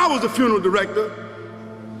mean, if I was a funeral director,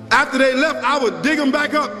 after they left, I would dig them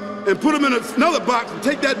back up and put them in another box and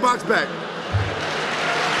take that box back.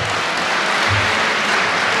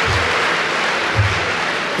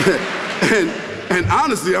 and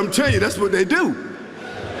honestly, I'm telling you, that's what they do.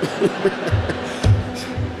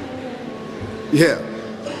 Yeah.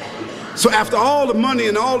 So after all the money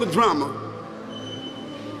and all the drama,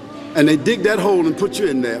 and they dig that hole and put you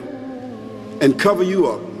in there and cover you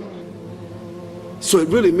up. So it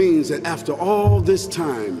really means that after all this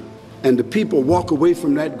time and the people walk away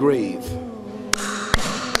from that grave,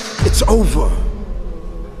 it's over.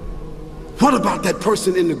 What about that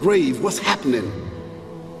person in the grave? What's happening?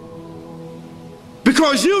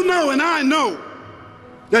 Because you know and I know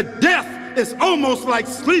that death is almost like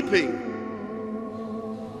sleeping.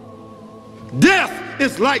 Death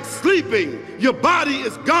is like sleeping. Your body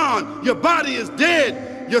is gone. Your body is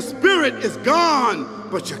dead. Your spirit is gone,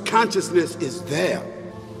 but your consciousness is there.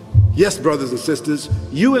 Yes, brothers and sisters,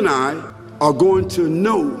 you and I are going to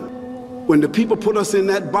know when the people put us in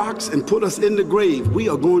that box and put us in the grave. We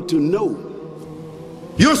are going to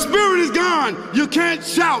know. Your spirit is gone. You can't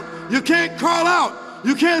shout. You can't call out.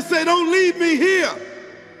 You can't say, don't leave me here.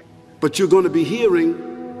 But you're going to be hearing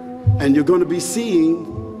and you're going to be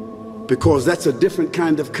seeing, because that's a different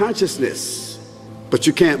kind of consciousness. But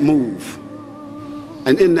you can't move.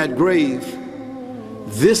 And in that grave,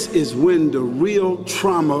 this is when the real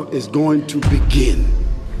trauma is going to begin.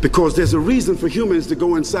 Because there's a reason for humans to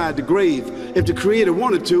go inside the grave. If the Creator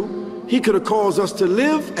wanted to, He could have caused us to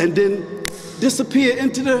live and then disappear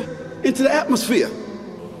into the atmosphere.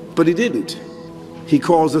 But He didn't. He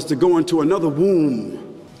caused us to go into another womb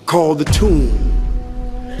called the tomb.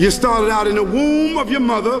 You started out in the womb of your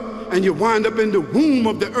mother, and you wind up in the womb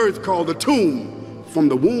of the earth called the tomb. From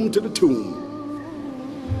the womb to the tomb.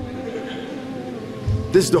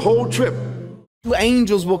 This is the whole trip. Two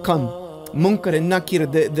angels will come, Munkar and Nakir,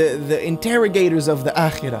 the interrogators of the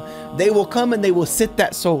Akhirah. They will come and they will sit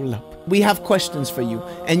that soul up. We have questions for you,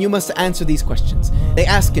 and you must answer these questions. They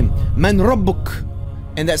ask him, Man Rabbuk?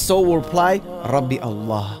 And that soul will reply, Rabbi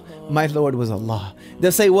Allah. My Lord was Allah.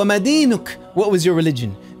 They'll say, Wa Madinuk? What was your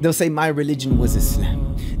religion? They'll say, my religion was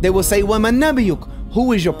Islam. They will say, Wa Man Nabiyuk?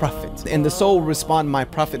 Who is your prophet? And the soul will respond, my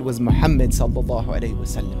prophet was Muhammad sallallahu alayhi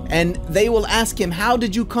wasallam. And they will ask him, how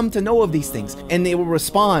did you come to know of these things? And they will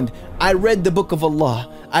respond, I read the book of Allah.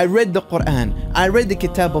 I read the Quran. I read the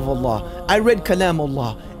kitab of Allah. I read kalam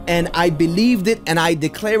Allah. And I believed it and I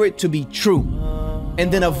declare it to be true.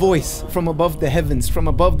 And then a voice from above the heavens, from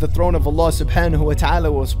above the throne of Allah subhanahu wa ta'ala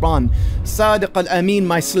will respond, Sadaqah Ameen,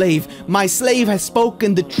 my slave has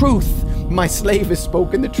spoken the truth. My slave has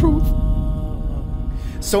spoken the truth.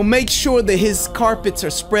 So make sure that his carpets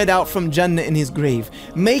are spread out from Jannah in his grave.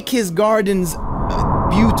 Make his gardens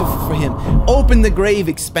beautiful for him. Open the grave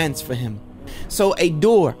expanse for him. So a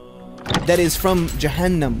door that is from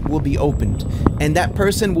Jahannam will be opened, and that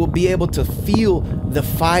person will be able to feel the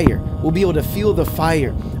fire,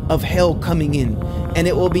 of hell coming in, and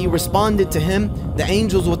it will be responded to him. The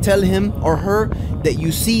angels will tell him or her that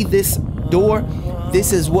you see this door,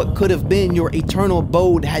 this is what could have been your eternal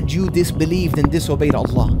abode had you disbelieved and disobeyed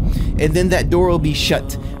Allah. And then that door will be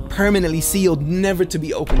shut, permanently sealed, never to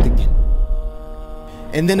be opened again.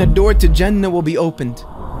 And then a door to Jannah will be opened.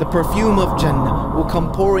 The perfume of Jannah will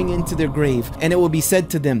come pouring into their grave, and it will be said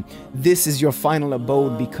to them, this is your final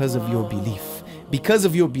abode because of your belief. Because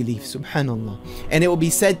of your belief, subhanallah. And it will be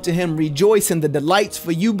said to him, rejoice in the delights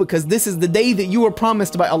for you, because this is the day that you were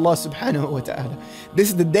promised by Allah subhanahu wa ta'ala. This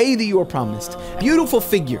is the day that you were promised. Beautiful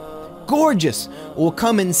figure, gorgeous, will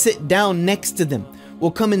come and sit down next to them.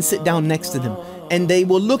 And they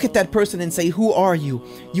will look at that person and say, who are you?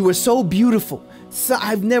 You are so beautiful. So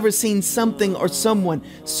I've never seen something or someone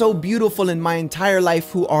so beautiful in my entire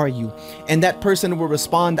life. Who are you? And that person will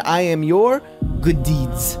respond, I am your good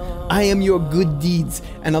deeds. I am your good deeds.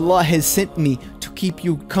 And Allah has sent me to keep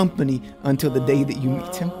you company until the day that you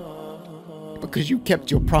meet Him, because you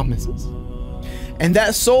kept your promises. And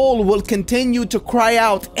that soul will continue to cry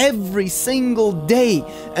out every single day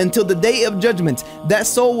until the day of judgment. That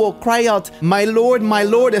soul will cry out, my Lord,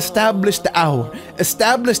 establish the hour.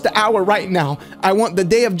 Establish the hour right now. I want the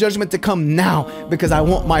day of judgment to come now, because I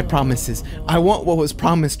want my promises. I want what was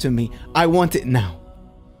promised to me. I want it now.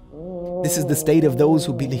 This is the state of those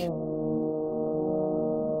who believe.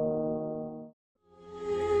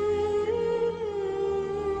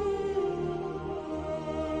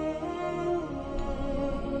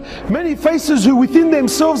 Many faces who within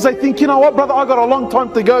themselves they think, you know what, brother, I got a long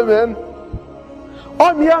time to go, man.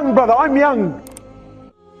 I'm young, brother, I'm young.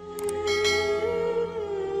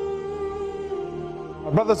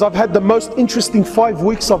 Brothers, I've had the most interesting 5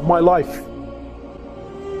 weeks of my life.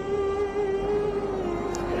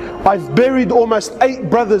 I've buried almost 8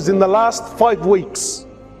 brothers in the last 5 weeks.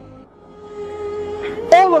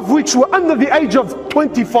 All of which were under the age of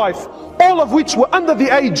 25. All of which were under the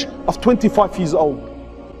age of 25 years old.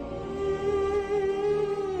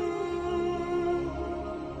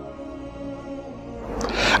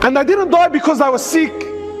 And they didn't die because they were sick.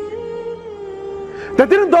 They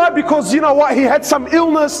didn't die because, you know what, he had some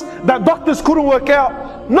illness that doctors couldn't work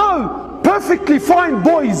out. No, perfectly fine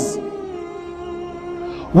boys.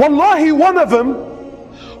 Wallahi, one of them,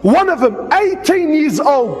 18 years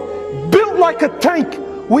old, built like a tank.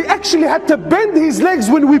 We actually had to bend his legs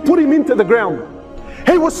when we put him into the ground.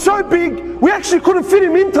 He was so big, we actually couldn't fit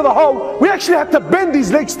him into the hole. We actually had to bend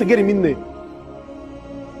his legs to get him in there.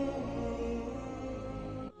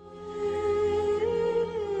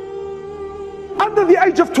 Under the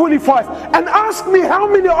age of 25. And ask me how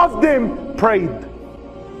many of them prayed.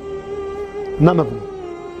 None of them.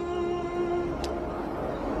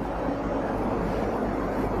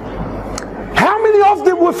 How many of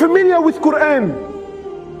them were familiar with Quran?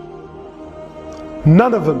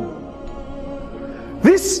 None of them.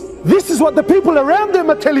 This is what the people around them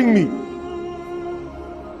are telling me.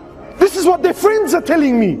 This is what their friends are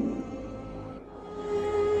telling me.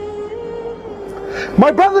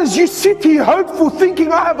 My brothers, you sit here hopeful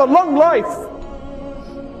thinking I have a long life.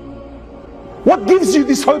 What gives you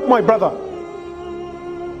this hope, my brother?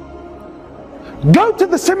 Go to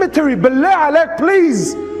the cemetery, billah alaik,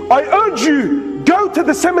 please. I urge you, go to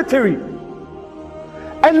the cemetery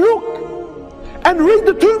and look and read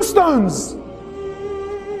the tombstones.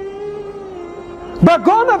 But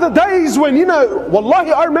gone are the days when, you know,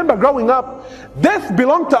 wallahi, I remember growing up, death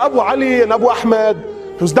belonged to Abu Ali and Abu Ahmed,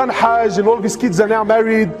 who's done Hajj, and all of his kids are now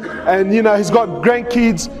married, and you know, he's got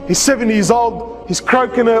grandkids, he's 70 years old, he's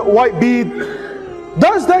croaking a white beard.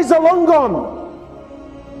 Those days are long gone.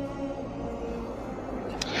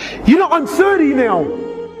 You know, I'm 30 now,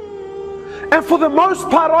 and for the most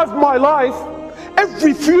part of my life,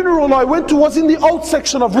 every funeral I went to was in the old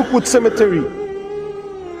section of Rookwood Cemetery.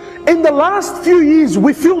 In the last few years,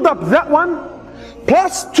 we filled up that one,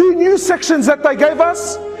 plus 2 new sections that they gave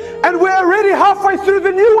us, and we're already halfway through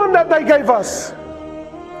the new one that they gave us.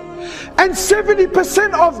 And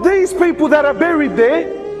 70% of these people that are buried there,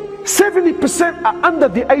 70% are under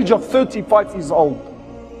the age of 35 years old.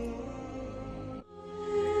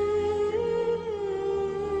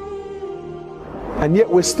 And yet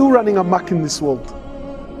we're still running amok in this world.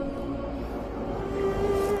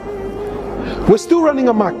 We're still running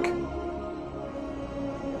amok.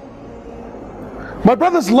 My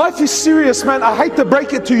brothers, life is serious, man. I hate to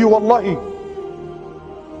break it to you, wallahi.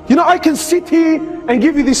 You know, I can sit here and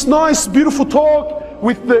give you this nice, beautiful talk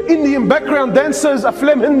with the Indian background dancers,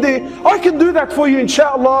 Aflam Hindi. I can do that for you,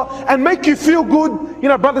 inshallah, and make you feel good. You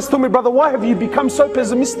know, brothers tell me, brother, why have you become so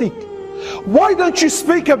pessimistic? Why don't you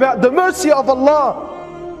speak about the mercy of Allah,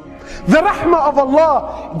 the rahmah of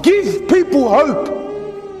Allah? Give people hope.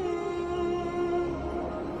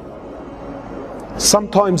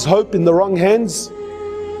 Sometimes hope in the wrong hands,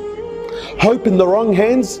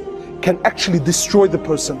 can actually destroy the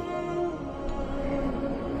person.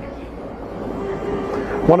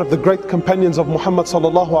 One of the great companions of Muhammad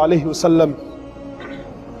sallallahu alaihi wasallam,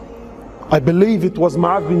 I believe it was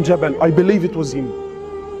Mu'adh bin Jabal, I believe it was him,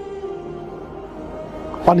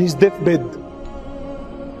 on his deathbed,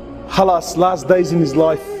 khalas, last days in his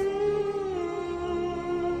life,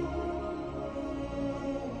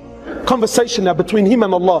 conversation now between him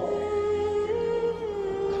and Allah.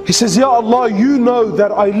 He says, Ya Allah, you know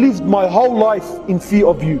that I lived my whole life in fear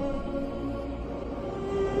of you.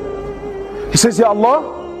 He says, Ya Allah,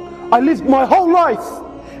 I lived my whole life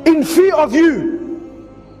in fear of you.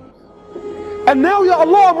 And now, Ya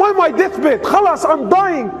Allah, I'm on my deathbed. Khalas, I'm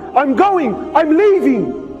dying, I'm going, I'm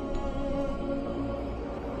leaving.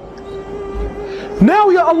 Now,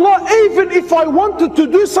 Ya Allah, even if I wanted to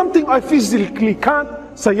do something, I physically can't.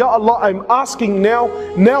 So, Ya Allah, I'm asking now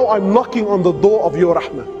I'm knocking on the door of your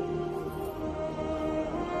rahmah.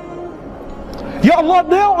 Ya Allah,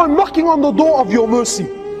 now I'm knocking on the door of your mercy.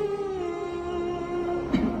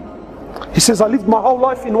 He says, I lived my whole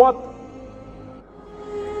life in what?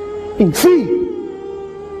 In fear.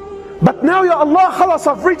 But now, Ya Allah, khalas,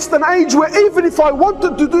 I've reached an age where even if I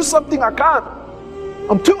wanted to do something, I can't.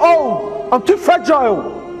 I'm too old, I'm too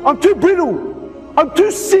fragile, I'm too brittle, I'm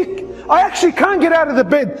too sick, I actually can't get out of the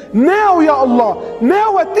bed. Now, Ya Allah,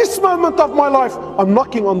 now at this moment of my life, I'm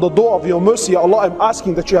knocking on the door of your mercy, Ya Allah. I'm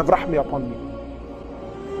asking that you have rahmah upon me.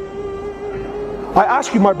 I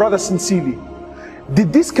ask you, my brother, sincerely,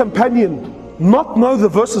 did this companion not know the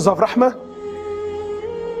verses of rahmah?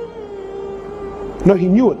 No, he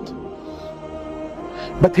knew it.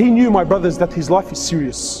 But he knew, my brothers, that his life is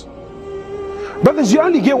serious. Brothers, you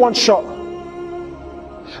only get one shot.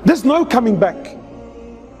 There's no coming back.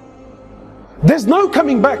 There's no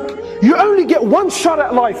coming back. You only get one shot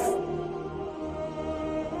at life.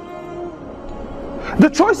 The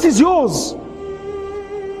choice is yours.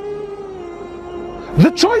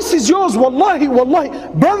 The choice is yours. Wallahi, wallahi.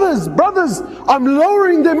 Brothers, I'm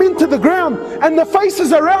lowering them into the ground, and the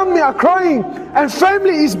faces around me are crying, and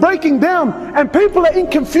family is breaking down, and people are in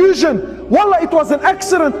confusion. Wallah, it was an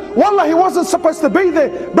accident. Wallah, he wasn't supposed to be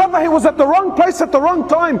there. Brother, he was at the wrong place at the wrong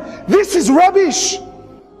time. This is rubbish.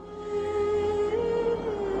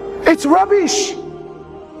 It's rubbish.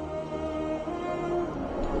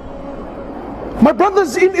 My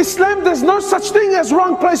brothers, in Islam, there's no such thing as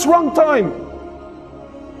wrong place, wrong time.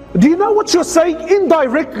 Do you know what you're saying?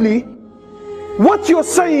 Indirectly, what you're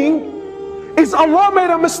saying is Allah made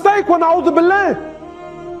a mistake when a'udhu billah.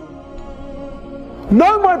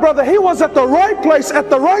 No, my brother, he was at the right place at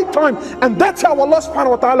the right time, and that's how Allah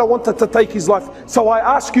subhanahu wa ta'ala wanted to take his life. So I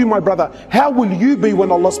ask you, my brother, how will you be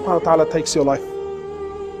when Allah subhanahu wa ta'ala takes your life?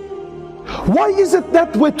 Why is it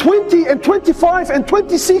that we're 20 and 25 and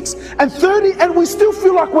 26 and 30 and we still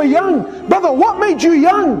feel like we're young? Brother, what made you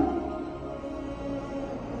young?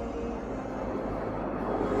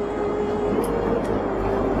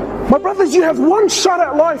 My brothers, you have one shot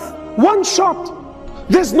at life. One shot.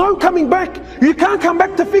 There's no coming back. You can't come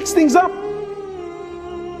back to fix things up.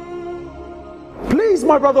 Please,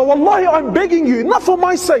 my brother, wallahi, I'm begging you, not for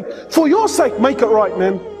my sake, for your sake, make it right,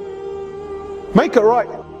 man. Make it right.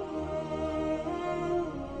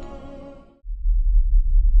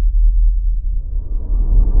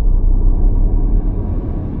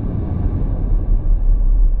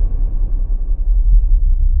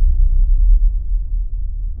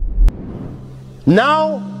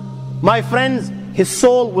 Now, my friends, his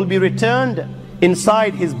soul will be returned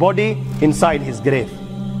inside his body, inside his grave.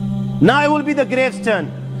 Now it will be the grave's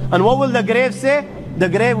turn. And what will the grave say? The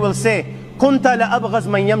grave will say, كُنْتَ لَأَبْغَزْ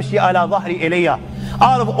مَنْ يَمْشِي عَلَى ظَهْرِ إِلَيَّ.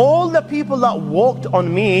 Out of all the people that walked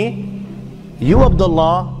on me, you,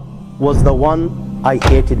 Abdullah, was the one I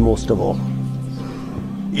hated most of all.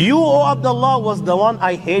 You, O Abdullah, was the one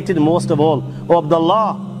I hated most of all. O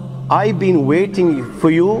Abdullah, I've been waiting for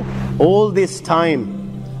you all this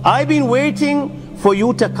time. I've been waiting for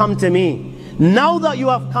you to come to me. Now that you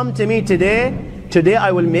have come to me today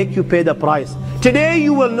I will make you pay the price. Today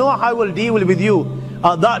you will know how I will deal with you.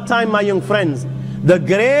 At that time, my young friends, the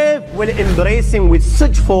grave will embrace him with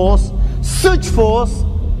such force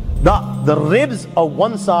that the ribs of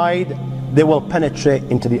one side, they will penetrate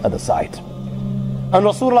into the other side. And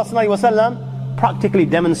Rasulullah ﷺ practically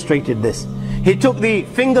demonstrated this. He took the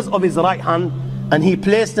fingers of his right hand and he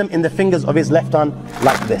placed them in the fingers of his left hand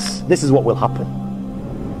like this. This is what will happen.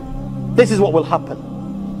 This is what will happen.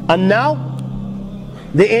 And now,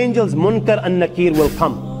 the angels Munkar and Nakir will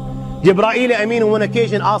come. Jibreel Amin on one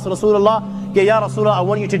occasion asked Rasulullah, Ya Rasulullah, I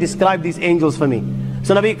want you to describe these angels for me.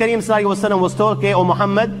 So Nabi Kareem Sallallahu Alaihi Wasallam was told, okay, O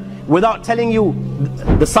Muhammad, without telling you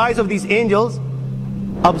the size of these angels,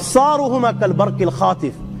 أبصارهما كالبرق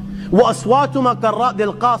الخاطف وأصواتهما كالرعد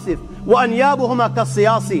القاصف وأنيابهما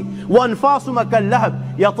كالصياص وأنفاسهما كاللهب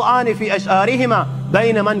يطعان في أشعارهما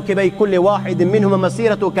بين منكبي كل واحد منهما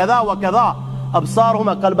مسيرة كذا وكذا.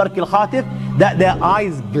 أبصارهما كالبرق الخاطف, that their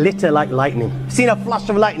eyes glitter like lightning. Seen a flash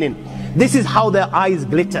of lightning? This is how their eyes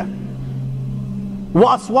glitter.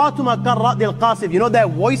 وأصواتهما كالرعد القاصف, you know their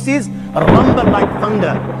voices rumble like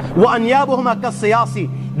thunder. وأنيابهما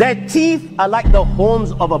كالصياص, their teeth are like the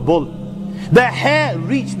horns of a bull. Their hair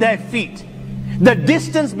reach their feet. The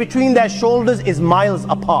distance between their shoulders is miles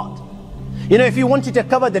apart. You know, if you wanted to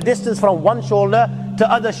cover the distance from one shoulder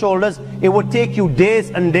to other shoulders, it would take you days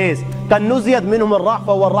and days. كَنُّزِيَتْ مِنْهُمُ الرَّحْفَ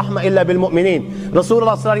وَالرَّحْمَ إِلَّا بِالْمُؤْمِنِينَ.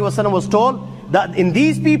 Rasulullah ﷺ was told that in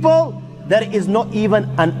these people, there is not even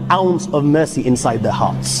an ounce of mercy inside their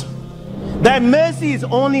hearts. Their mercy is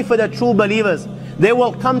only for the true believers. They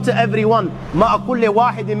will come to everyone. مَا كُلِّ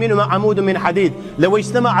وَاحِدٍ مِّنْهُمَا عَمُودٌ مِّنْ حَدِيدٍ لَوْ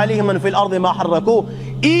اجْتَمَعَ عَلَيْهِمْ مَنْ فِي الْأَرْضِ مَا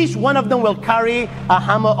حَرَّكُوهُ. Each one of them will carry a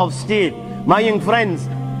hammer of steel. My young friends,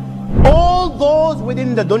 all those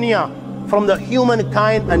within the dunya, from the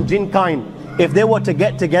humankind and jinn kind, if they were to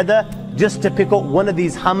get together just to pick up one of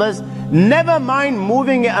these hammers, never mind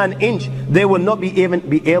moving it an inch, they will not even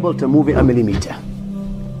be able to move it a millimeter.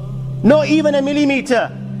 Not even a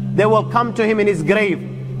millimeter. They will come to him in his grave.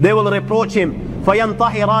 They will reproach him.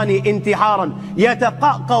 فينطحران انتحارا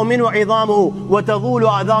يتقعقع منه عظامه وتظول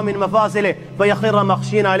أعظام من مفاصله فيخر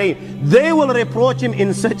مخشين عليه. They will reproach him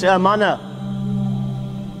in such a manner.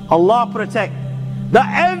 Allah protect that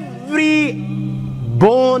every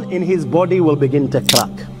bone in his body will begin to crack.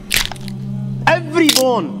 Every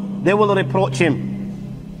bone, they will reproach him.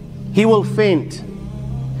 He will faint.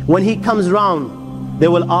 When he comes round, they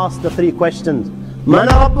will ask the three questions. من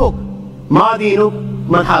ربك؟ ما دينك؟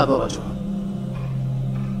 من هذا الرجل؟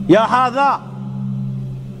 يا هذا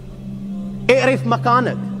اعرف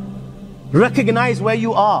مكانك. Recognize where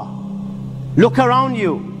you are. Look around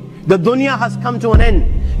you. The dunya has come to an end.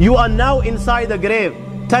 You are now inside the grave.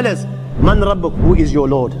 Tell us, Man Rabbuk, who is your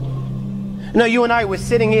Lord? You know, you and I were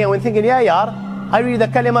sitting here and we're thinking, yeah, yar, I read the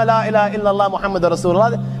kalima la ilaha illallah Muhammad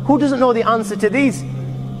Rasulullah. Who doesn't know the answer to these?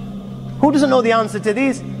 Who doesn't know the answer to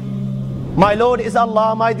these? My Lord is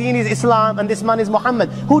Allah, my deen is Islam, and this man is Muhammad.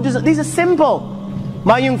 Who doesn't? These are simple.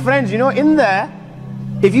 My young friends, you know, in there,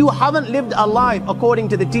 if you haven't lived a life according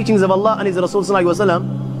to the teachings of Allah and His Rasul Sallallahu Alaihi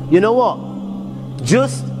Wasallam, you know what?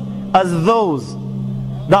 Just as those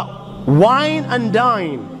that wine and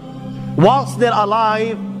dine whilst they're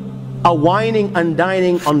alive are whining and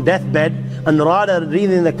dining on deathbed, and rather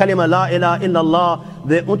reading the kalima la ilaha illallah,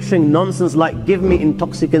 they're uttering nonsense like give me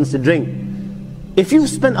intoxicants to drink. If you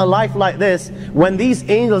spent a life like this, when these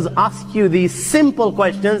angels ask you these simple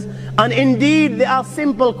questions, and indeed they are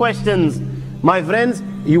simple questions, my friends,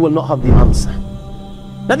 you will not have the answer.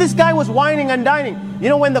 Now this guy was whining and dining. You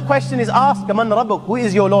know, when the question is asked, Man Rabbuk, who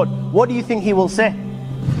is your Lord? What do you think he will say?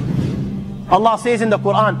 Allah says in the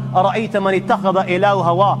Quran, أَرَأَيْتَ مَنِ اتَّخَذَ إِلَهُ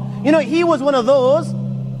هَوَىٰ. You know, he was one of those,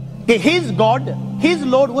 his God, his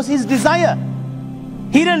Lord was his desire.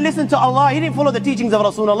 He didn't listen to Allah, he didn't follow the teachings of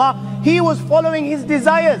Rasulullah, he was following his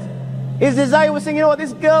desires. His desire was saying, you know what,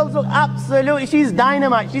 this girl's look absolutely, she's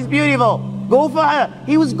dynamite, she's beautiful, go for her.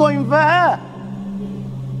 He was going for her.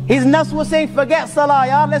 His nafs was saying, forget salah,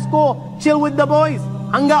 yaar, let's go chill with the boys,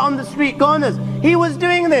 hang out on the street corners. He was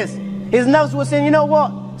doing this. His nafs was saying, you know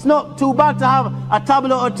what, it's not too bad to have a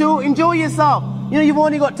tablet or two, enjoy yourself. You know, you've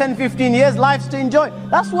only got 10, 15 years, life's to enjoy.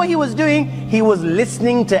 That's what he was doing. He was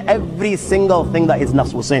listening to every single thing that his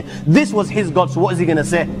nafs was saying. This was his God, so what is he going to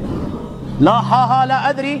say? La ha ha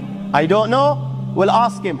la adri, I don't know. We'll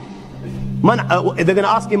ask him. They're going to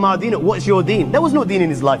ask him, Ma deen, what's your deen? There was no deen in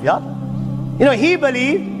his life, yeah? You know, he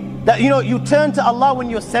believed that, you know, you turn to Allah when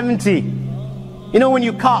you're 70. You know, when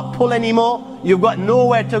you can't pull anymore, you've got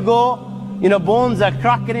nowhere to go, you know, bones are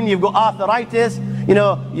cracking, you've got arthritis, you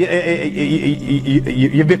know,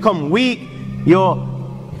 you become weak,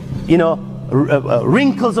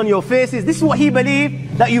 wrinkles on your faces. This is what he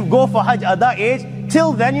believed, that you go for Hajj at that age.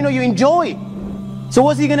 Till then, you know, you enjoy. So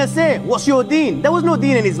what's he going to say? What's your deen? There was no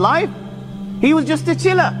deen in his life. He was just a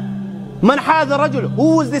chiller. Man hadha rajul.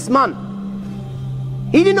 Who was this man?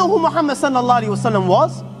 He didn't know who Muhammad sallallahu alaihi wasallam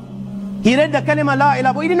was. He read the kalima la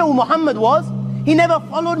ilaha, but he didn't know who Muhammad was. He never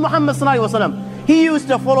followed Muhammad sallallahu alaihi wasallam. He used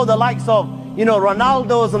to follow the likes of, you know,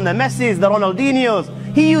 Ronaldos and the Messis, the Ronaldinhos.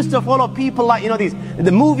 He used to follow people like, you know,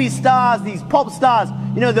 the movie stars, these pop stars,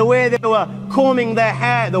 you know, the way they were combing their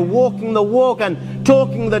hair, the walking the walk and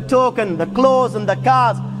talking the talk, and the clothes and the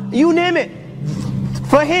cars, you name it.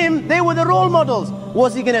 For him, they were the role models.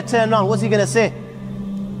 What's he going to turn around? What's he going to say?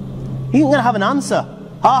 He's going to have an answer.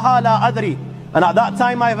 Ha ha la adri. And at that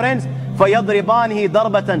time, my friends, فَيَضْرِبَانِهِ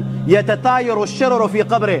ضَرْبَةً يَتَتَايَرُ الشَّرَرُ فِي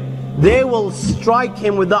قَبْرِهِ. They will strike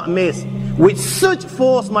him with that mace with such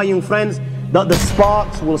force, my young friends, that the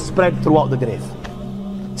sparks will spread throughout the grave.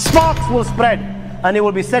 Sparks will spread, and it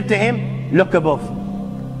will be said to him, look above,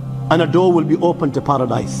 and a door will be opened to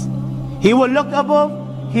paradise. He will look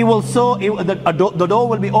above, he will the door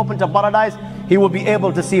will be open to paradise. He will be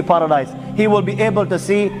able to see paradise. He will be able to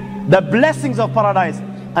see the blessings of paradise,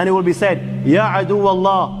 and it will be said, Ya adu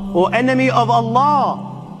Allah, O enemy of Allah,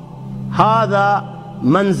 Hada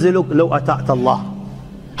manziluk law ata'ta Allah.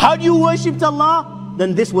 How do you worship Allah?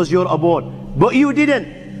 Then this was your abode. But you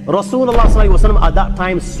didn't. Rasulullah sallallahu alaihi wasallam at that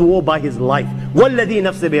time swore by his life. Walladhi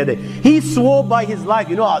nafsi biyadih. He swore by his life.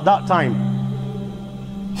 You know, at that time,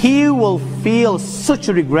 he will feel such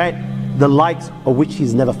regret, the likes of which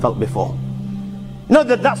he's never felt before. You know,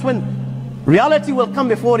 that's when reality will come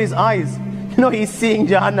before his eyes. You know, he's seeing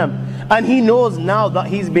Jahannam, and he knows now that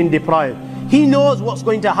he's been deprived. He knows what's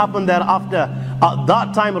going to happen thereafter. At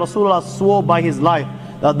that time, Rasulullah swore by his life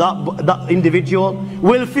that individual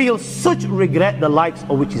will feel such regret, the likes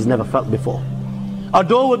of which he's never felt before. A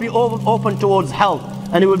door will be open towards hell,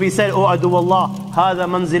 and it will be said, O adu Allah, hadha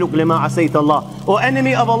manziluk lima asayta Allah. O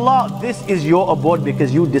enemy of Allah, this is your abode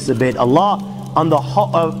because you disobeyed Allah. and the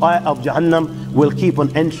hot fire of Jahannam will keep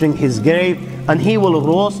on entering his grave, and he will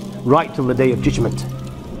roast right till the day of judgment.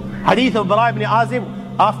 Hadith of Bara ibn Azib,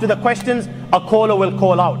 after the questions, a caller will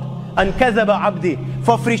call out, أن كذب عبدي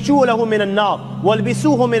فافرشوا له من النار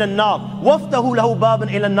والبسوه من النار وافتحوا له بابا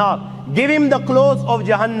إلى النار. Give him the clothes of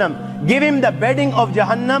Jahannam, give him the bedding of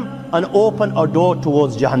Jahannam, and open a door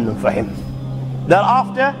towards Jahannam for him.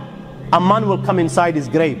 Thereafter, a man will come inside his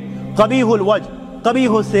grave. قبيح الوجه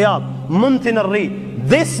قبيح الثياب منتن الريح.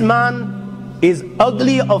 This man is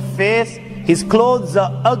ugly of face, his clothes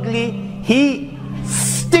are ugly, he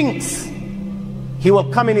stinks. He will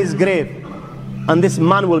come in his grave, and this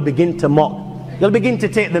man will begin to mock. He'll begin to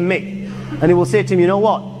take the mick, and he will say to him, you know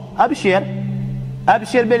what? Abshir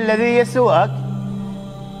billadhi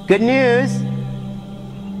yasu'ak. Good news.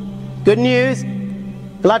 Good news.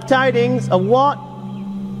 Glad tidings of what?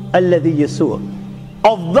 Alladhi yasu'ak.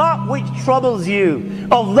 Of that which troubles you,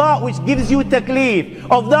 of that which gives you taklif,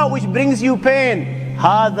 of that which brings you pain.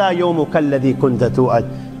 Hadha yawmuka alladhi kunta tu'ad.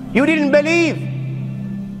 You didn't believe.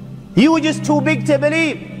 You were just too big to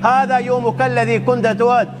believe. هذا يومك الذي كنت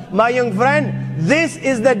توعد. My young friend, this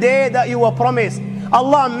is the day that you were promised.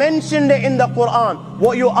 Allah mentioned it in the Quran,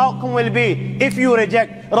 what your outcome will be if you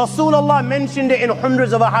reject. Rasulullah mentioned it in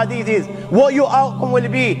hundreds of hadiths, what your outcome will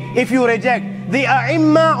be if you reject. The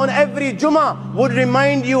A'imma on every Jummah would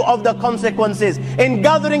remind you of the consequences. In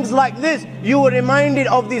gatherings like this, you were reminded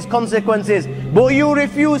of these consequences. But you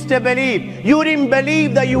refused to believe. You didn't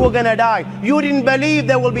believe that you were going to die. You didn't believe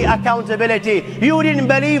there will be accountability. You didn't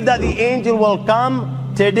believe that the angel will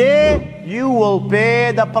come. Today, you will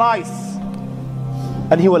pay the price.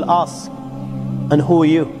 And he will ask, and who are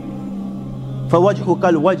you? فَوَجْهُكَ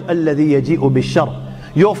الْوَجْءَ الَّذِي يَجِيءُ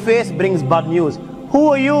بِالشَّرِّ. Your face brings bad news. Who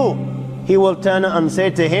are you? He will turn and say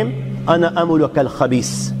to him, أَنَا أَمُلُكَ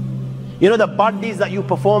الْخَبِيثِ. You know the bad deeds that you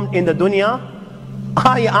performed in the dunya?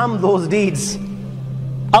 I am those deeds.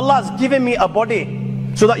 Allah has given me a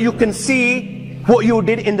body so that you can see what you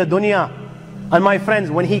did in the dunya. And my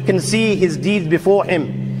friends, when he can see his deeds before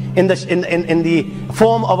him in the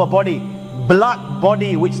form of a body, black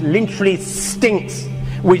body which literally stinks,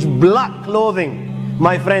 which black clothing,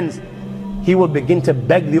 my friends, he will begin to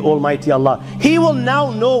beg the Almighty Allah. He will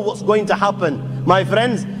now know what's going to happen, my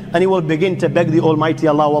friends, and he will begin to beg the Almighty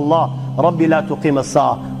Allah. Wallah, Rabbi la tuqim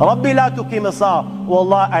as-sa'a. Rabbi la tuqim as-sa'a.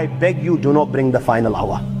 Wallah, I beg you, do not bring the final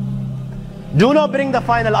hour. Do not bring the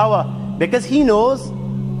final hour, because he knows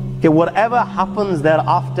that whatever happens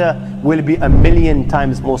thereafter will be 1,000,000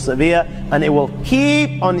 times more severe, and it will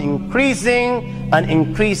keep on increasing and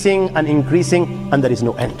increasing and increasing, and there is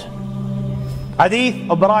no end. Hadith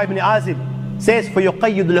of Bara ibn Azib says,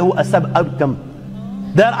 فَيُقَيِّدُ لَهُ أَسَبْ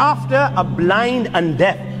أَبْكَمْ. Thereafter, a blind and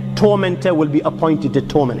deaf tormentor will be appointed to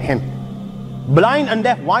torment him. Blind and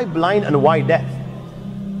deaf. Why blind and why deaf?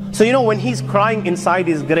 So you know, when he's crying inside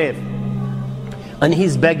his grave, and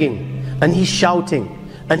he's begging, and he's shouting,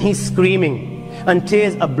 and he's screaming, and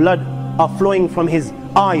tears of blood are flowing from his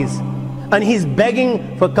eyes, and he's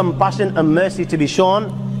begging for compassion and mercy to be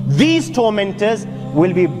shown, these tormentors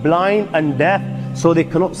will be blind and deaf, so they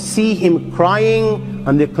cannot see him crying,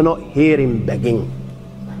 and they cannot hear him begging.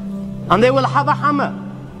 And they will have a hammer.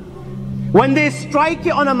 When they strike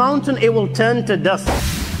it on a mountain, it will turn to dust.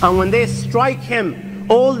 And when they strike him,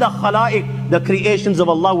 all the khalaiq, the creations of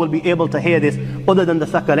Allah, will be able to hear this, other than the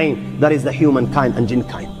thaqalain, that is the humankind and jinn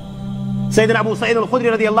kind. Sayyidina Abu Sa'id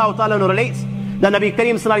al-Khudri radiyallahu ta'ala relates that Nabi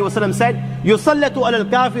Kareem sallallahu alayhi wa sallam said, يُسَلَّتُ عَلَى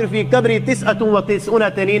الْكَافِرِ فِي كَبْرِ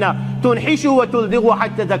 99 تَنِينَ تُنْحِشُ وَتُلْدِغُ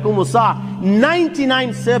حَتَّى تَكُمُ السَّاعَةِ.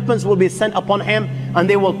 99 serpents will be sent upon him, and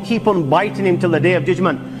they will keep on biting him till the day of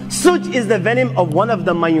judgment. Such is the venom of one of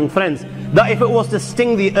them, my young friends, that if it was to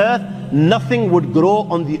sting the earth, nothing would grow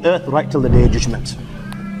on the earth right till the day of judgment.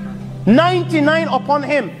 99 upon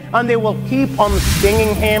him, and they will keep on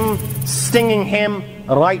stinging him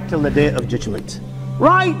right till the day of judgment.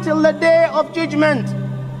 Right till the day of judgment.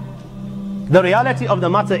 The reality of the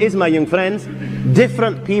matter is, my young friends,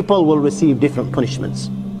 different people will receive different punishments.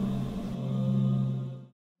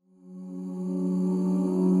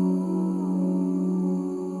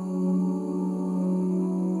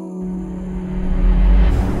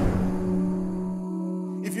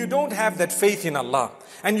 If you don't have that faith in Allah,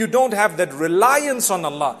 and you don't have that reliance on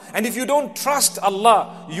Allah, and if you don't trust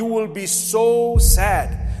Allah, you will be so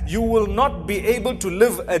sad. You will not be able to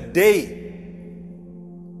live a day.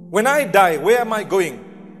 When I die, where am I going?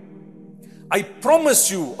 I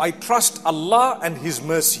promise you, I trust Allah and His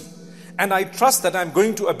mercy. And I trust that I'm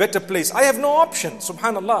going to a better place. I have no option,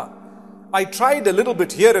 subhanallah. I tried a little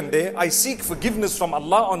bit here and there. I seek forgiveness from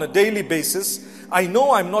Allah on a daily basis. I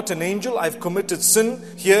know I'm not an angel, I've committed sin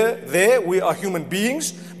here, there, we are human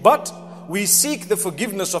beings, but we seek the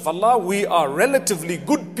forgiveness of Allah. We are relatively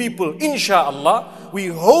good people, insha'Allah. We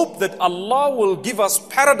hope that Allah will give us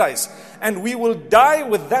paradise, and we will die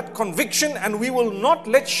with that conviction, and we will not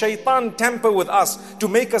let shaitan tamper with us to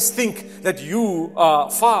make us think that you are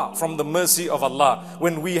far from the mercy of Allah.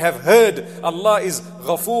 When we have heard Allah is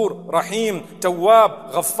Ghafoor, Rahim,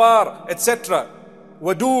 Tawwab, Ghaffar, etc.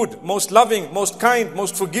 Wadud, most loving, most kind,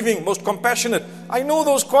 most forgiving, most compassionate. I know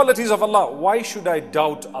those qualities of Allah. Why should I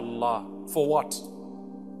doubt Allah? For what?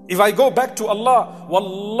 If I go back to Allah,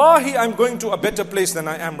 wallahi, I'm going to a better place than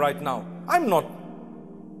I am right now. I'm not.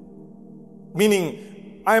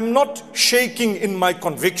 Meaning, I'm not shaking in my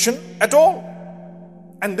conviction at all.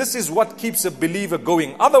 And this is what keeps a believer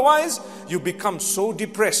going. Otherwise, you become so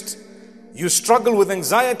depressed. You struggle with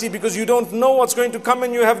anxiety because you don't know what's going to come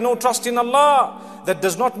and you have no trust in Allah. That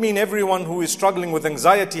does not mean everyone who is struggling with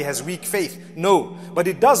anxiety has weak faith. No. But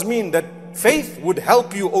it does mean that faith would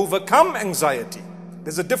help you overcome anxiety.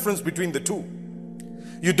 There's a difference between the two.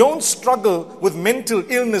 You don't struggle with mental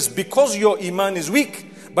illness because your iman is weak.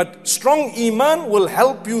 But strong iman will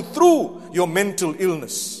help you through your mental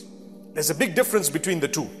illness. There's a big difference between the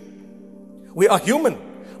two. We are human.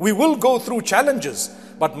 We will go through challenges.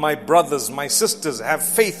 But my brothers, my sisters, have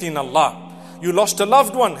faith in Allah. You lost a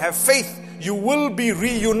loved one, have faith. You will be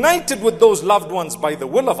reunited with those loved ones by the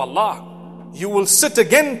will of Allah. You will sit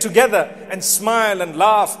again together and smile and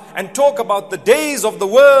laugh and talk about the days of the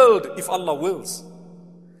world if Allah wills.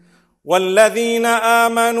 وَالَّذِينَ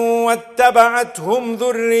آمَنُوا وَاتَّبَعَتْهُمْ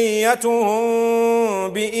ذُرِّيَّتُهُمْ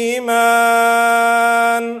بِإِيمَانٍ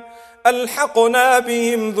أَلْحَقْنَا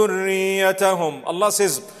بِهِمْ ذُرِّيَّتَهُمْ. Allah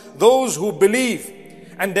says, those who believe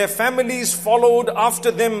and their families followed after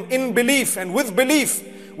them in belief and with belief,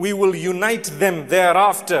 we will unite them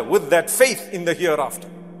thereafter with that faith in the hereafter.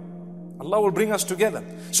 Allah will bring us together.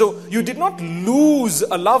 So you did not lose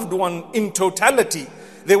a loved one in totality.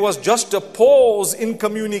 There was just a pause in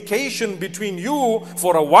communication between you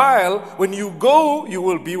for a while. When you go, you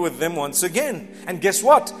will be with them once again. And guess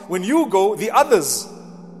what? When you go, the others,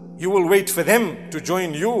 you will wait for them to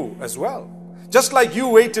join you as well. Just like you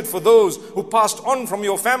waited for those who passed on from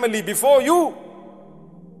your family before you,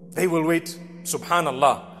 they will wait,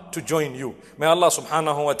 subhanallah, to join you. May Allah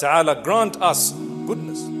subhanahu wa ta'ala grant us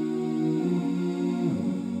goodness.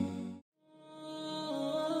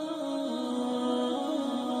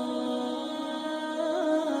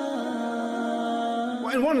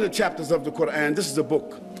 In one of the chapters of the Quran, this is a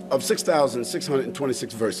book of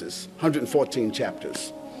 6,626 verses, 114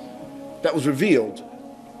 chapters, that was revealed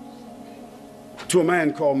to a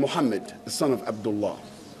man called Muhammad, the son of Abdullah,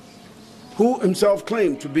 who himself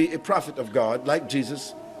claimed to be a prophet of God, like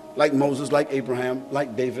Jesus, like Moses, like Abraham,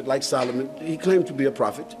 like David, like Solomon. He claimed to be a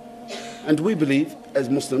prophet. And we believe, as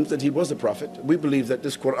Muslims, that he was a prophet. We believe that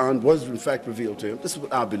this Quran was in fact revealed to him. This is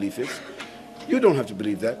what our belief is. You don't have to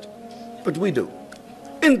believe that, but we do.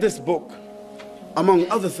 In this book, among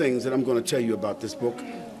other things that I'm going to tell you about this book,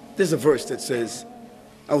 there's a verse that says,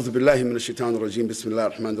 أعوذ بالله من الشيطان الرجيم بسم الله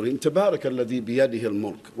الرحمن الرحيم تبارك الذي بيده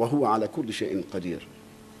الملك وهو على كل شيء قدير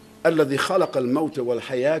الذي خلق الموت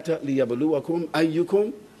والحياة ليبلوكم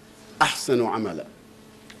أيكم أحسن عملا.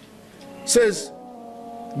 Says,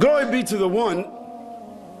 glory be to the one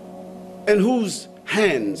in whose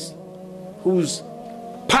hands, whose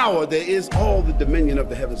power there is all the dominion of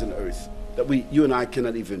the heavens and the earth that you and I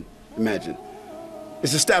cannot even imagine.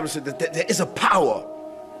 It's established that there is a power,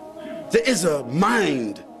 there is a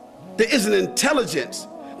mind, there is an intelligence,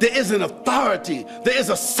 there is an authority, there is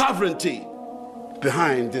a sovereignty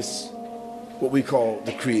behind this, what we call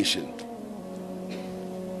the creation.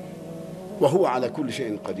 وَهُوَ عَلَى كُلِّ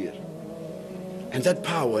شَيْءٍ قَدِيرٌ. And that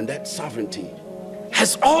power and that sovereignty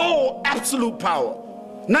has all absolute power.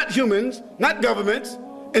 Not humans, not governments,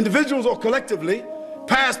 individuals or collectively,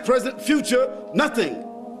 past, present, future, nothing.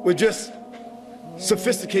 We're just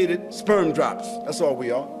sophisticated sperm drops. That's all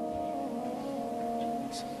we are.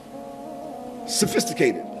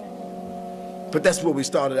 Sophisticated. But that's where we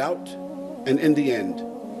started out. And in the end,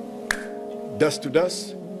 dust to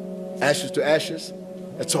dust, ashes to ashes,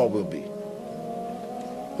 that's all we'll be.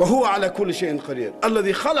 وَهُوَ عَلَى كُلِّ شَيْءٍ قَدِيرٌ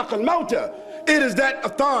الَّذِي خَلَقَ الْمَوْتَ. It is that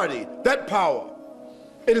authority, that power,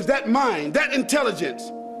 it is that mind, that intelligence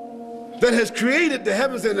that has created the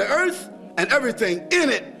heavens and the earth and everything in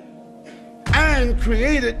it, and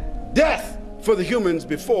created death for the humans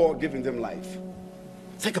before giving them life.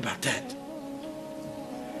 Think about that.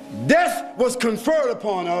 Death was conferred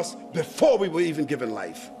upon us before we were even given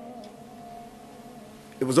life.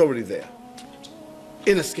 It was already there,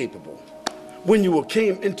 inescapable. When you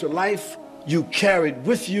came into life, you carried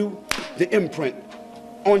with you the imprint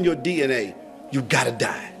on your DNA. You gotta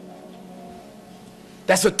die.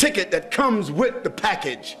 That's a ticket that comes with the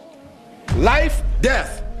package. Life,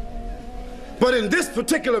 death. But in this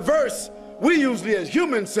particular verse, we usually as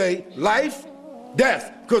humans say life,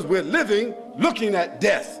 death, because we're living looking at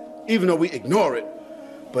death, even though we ignore it.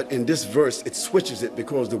 But in this verse, it switches it,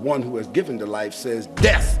 because the one who has given the life says,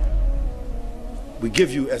 death, we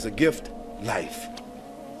give you as a gift life.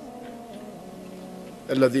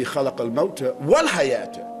 الذي خلق الموت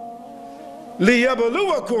والحياة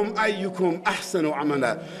ليبلوكم أيكم أحسن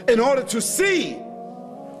عملا, in order to see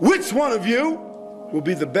which one of you will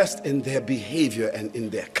be the best in their behavior and in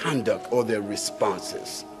their conduct or their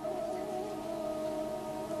responses.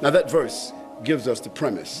 Now that verse gives us the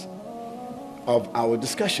premise of our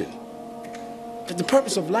discussion. That the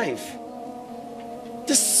purpose of life,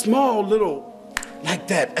 this small little like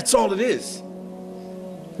that's all it is.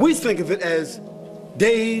 We think of it as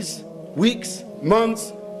days, weeks,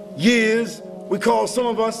 months, years. We call some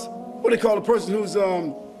of us, what do they call a person who's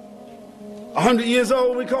 100 years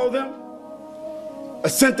old, we call them? A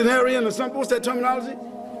centenarian or something, what's that terminology?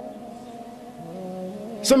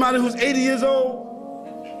 Somebody who's 80 years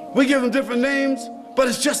old, we give them different names, but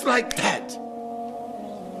it's just like that.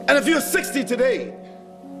 And if you're 60 today,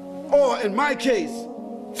 or in my case,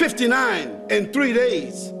 59 in 3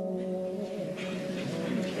 days,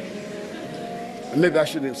 maybe I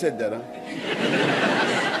shouldn't have said that, huh?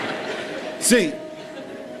 See,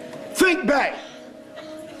 think back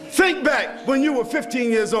when you were 15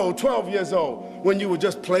 years old, 12 years old, when you were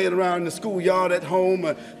just playing around in the schoolyard at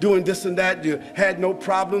home, doing this and that. You had no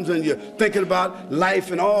problems, and you're thinking about life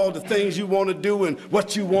and all the things you want to do and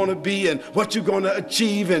what you want to be and what you're going to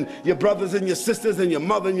achieve, and your brothers and your sisters and your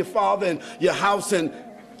mother and your father and your house, and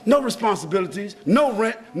no responsibilities, no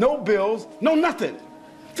rent, no bills, no nothing.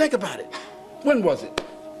 Think about it. When was it?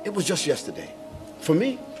 It was just yesterday. For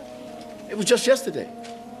me, it was just yesterday.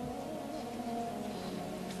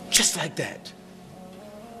 Just like that.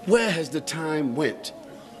 Where has the time went?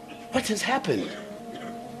 What has happened?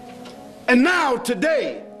 And now,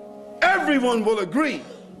 today, everyone will agree.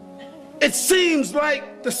 It seems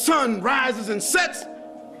like the sun rises and sets,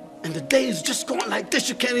 and the day is just going like this.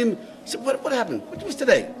 You can't even say, what happened? What's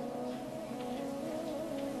today?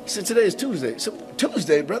 He said, today is Tuesday. So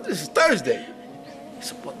Tuesday, brother, this is Thursday. He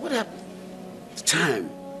said, what happened? It's time.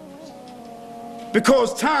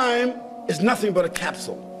 Because time is nothing but a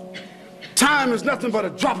capsule. Time is nothing but a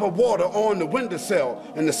drop of water on the windowsill,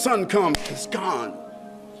 and the sun comes, it's gone.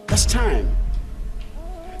 That's time.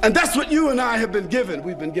 And that's what you and I have been given.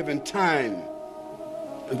 We've been given time.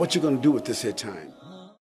 And what you're going to do with this here time.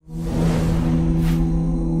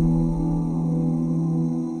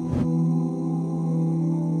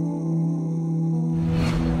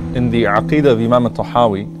 In the Aqidah of Imam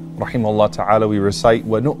al-Tahawi, rahimahullah ta'ala, we recite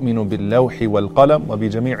وَنُؤْمِنُ بِاللَّوْحِ وَالْقَلَمِ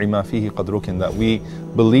وَبِجَمِيعِ مَا فِيهِ قَدْ رُكِنَ, that we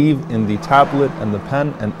believe in the tablet and the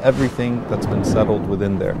pen and everything that's been settled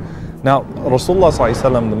within there. Now, Rasulullah sallallahu alaihi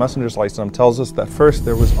wasallam, the Messenger sallallahu alaihi wasallam, tells us that first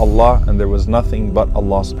there was Allah and there was nothing but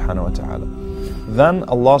Allah subhanahu wa ta'ala. Then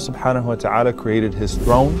Allah subhanahu wa ta'ala created His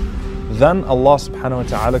throne. Then Allah subhanahu wa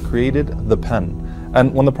ta'ala created the pen.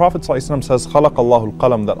 And when the Prophet ﷺ says خَلَقَ اللَّهُ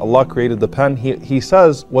الْقَلَمِ, that Allah created the pen, he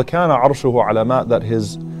says وَكَانَ عَرْشُهُ عَلَى مَاءٍ, that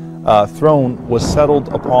His throne was settled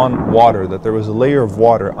upon water, that there was a layer of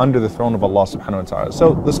water under the throne of Allah subhanahu wa ta'ala.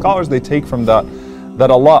 So the scholars, they take from that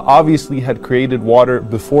Allah obviously had created water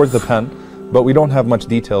before the pen, but we don't have much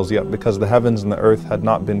details yet because the heavens and the earth had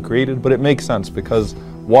not been created. But it makes sense because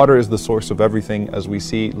water is the source of everything, as we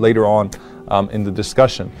see later on in the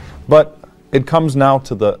discussion. But it comes now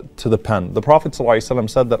to the pen. The Prophet ﷺ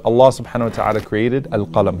said that Allah subhanahu wa ta'ala created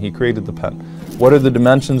al-qalam. He created the pen. What are the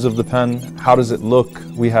dimensions of the pen? How does it look?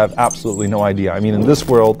 We have absolutely no idea. I mean, in this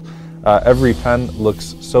world, every pen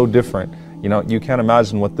looks so different. You know, you can't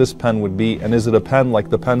imagine what this pen would be. And is it a pen like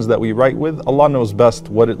the pens that we write with? Allah knows best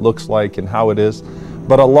what it looks like and how it is.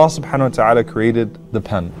 But Allah subhanahu wa ta'ala created the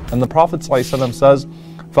pen. And the Prophet ﷺ says,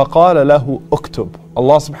 فَقَالَ لَهُ أُكْتُبْ.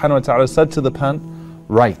 Allah subhanahu wa ta'ala said to the pen,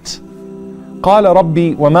 write. قال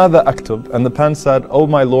ربي وماذا أكتب? And the pen said, oh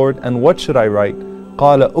my Lord, and what should I write?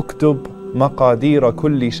 قال أكتب مقادير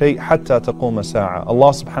كل شيء حتى تقوم الساعة.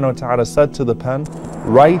 Allah subhanahu wa ta'ala said to the pen,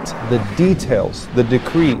 write the details, the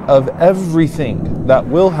decree of everything that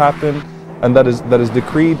will happen and that is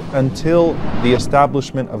decreed until the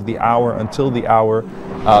establishment of the hour, until the hour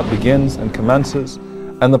begins and commences.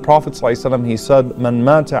 And the Prophet ﷺ, he said, مَنْ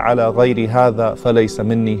مَاتَ عَلَى غَيْرِ هَذَا فَلَيْسَ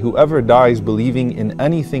مِنِّي. Whoever dies believing in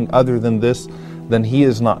anything other than this, then he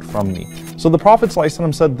is not from me. So the Prophet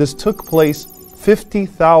ﷺ said this took place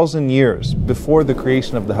 50,000 years before the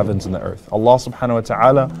creation of the heavens and the earth. Allah subhanahu wa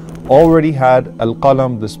ta'ala already had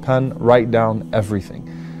al-qalam, this pen, write down everything.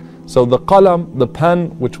 So the qalam, the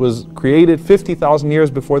pen, which was created 50,000 years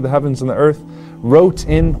before the heavens and the earth, wrote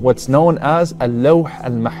in what's known as al-lawh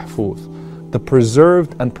al-mahfuz, the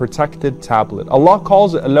preserved and protected tablet. Allah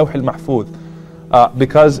calls it al-lawh al-mahfuz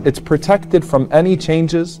because it's protected from any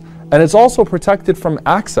changes, and it's also protected from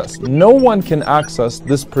access. No one can access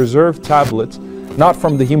this preserved tablet, not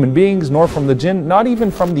from the human beings, nor from the jinn, not even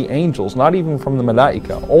from the angels, not even from the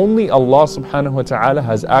malaika. Only Allah subhanahu wa ta'ala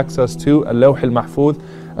has access to al-lawh al-mahfuz,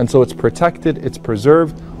 and so it's protected, it's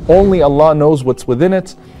preserved. Only Allah knows what's within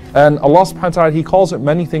it. And Allah subhanahu wa ta'ala, He calls it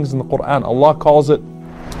many things in the Quran. Allah calls it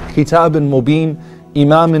Kitabun Mubin,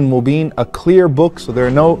 Imamun Mubin, a clear book, so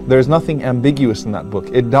there's nothing ambiguous in that book.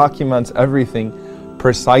 It documents everything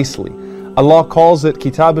precisely. Allah calls it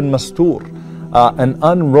Kitabun Mastur, an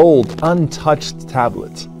unrolled, untouched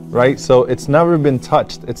tablet, right? So it's never been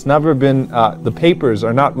touched. It's never been, the papers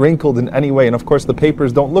are not wrinkled in any way. And of course the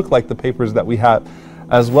papers don't look like the papers that we have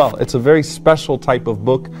as well. It's a very special type of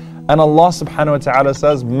book. And Allah subhanahu wa ta'ala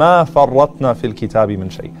says, مَا فَرَّطْنَا فِي الْكِتَابِ مِنْ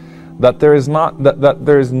شَيْءٍ, that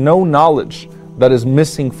there is no knowledge that is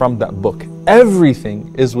missing from that book.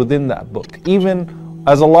 Everything is within that book. Even,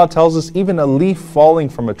 as Allah tells us, even a leaf falling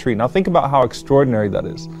from a tree. Now think about how extraordinary that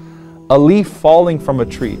is. A leaf falling from a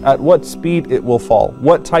tree, at what speed it will fall,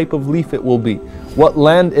 what type of leaf it will be, what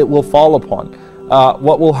land it will fall upon,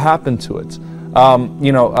 what will happen to it,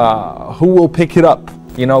 who will pick it up,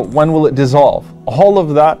 when will it dissolve. All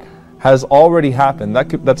of that has already happened.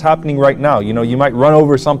 That's happening right now. You might run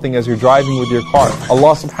over something as you're driving with your car.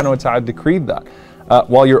 Allah subhanahu wa ta'ala decreed that.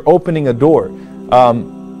 While you're opening a door,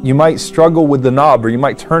 you might struggle with the knob, or you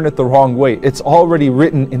might turn it the wrong way. It's already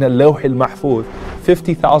written in a lawh al-mahfuz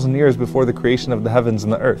 50,000 years before the creation of the heavens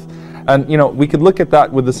and the earth. And we could look at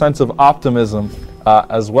that with the sense of optimism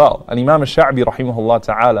as well. And Imam al-Sha'bi rahimahullah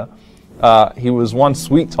ta'ala, he was once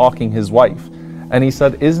sweet talking his wife, and he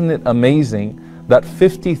said, isn't it amazing that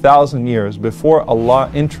 50,000 years before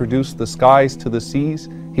Allah introduced the skies to the seas,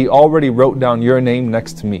 He already wrote down your name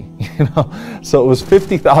next to me. So it was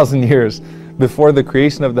 50,000 years before the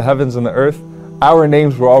creation of the heavens and the earth. Our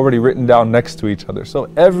names were already written down next to each other. So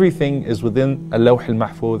everything is within al-lawh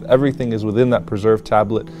al-mahfuz. Everything is within that preserved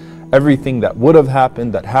tablet. Everything that would have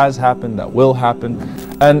happened, that has happened, that will happen.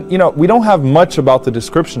 And we don't have much about the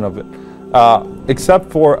description of it, except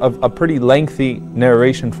for a pretty lengthy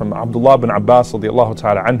narration from Abdullah bin Abbas radiallahu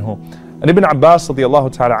ta'ala anhu. And Ibn Abbas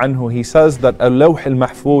radiallahu ta'ala anhu, he says that al-lawh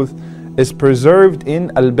al-mahfuz is preserved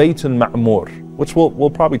in al-bayt al-ma'mur, which we'll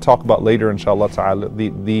probably talk about later inshallah ta'ala,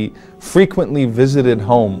 the frequently visited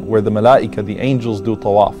home where the malaika, the angels, do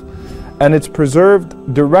tawaf. And it's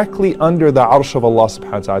preserved directly under the arsh of Allah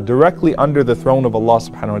subhanahu wa ta'ala, directly under the throne of Allah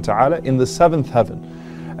subhanahu wa ta'ala in the 7th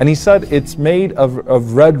heaven. And he said it's made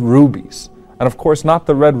of red rubies. And of course not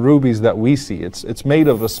the red rubies that we see. It's made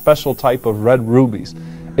of a special type of red rubies.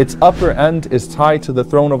 Its upper end is tied to the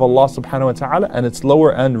throne of Allah subhanahu wa ta'ala, and its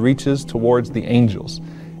lower end reaches towards the angels.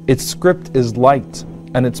 Its script is light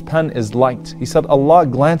and its pen is light. He said Allah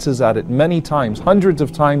glances at it many times, hundreds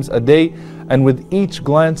of times a day, and with each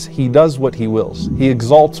glance He does what He wills. He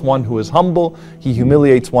exalts one who is humble, He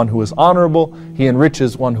humiliates one who is honorable, He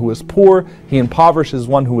enriches one who is poor, He impoverishes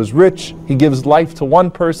one who is rich, He gives life to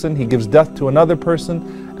one person, He gives death to another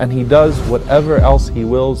person, and He does whatever else He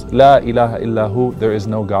wills. La ilaha illahu, there is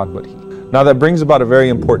no God but He. Now that brings about a very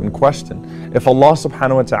important question. If Allah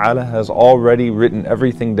subhanahu wa ta'ala has already written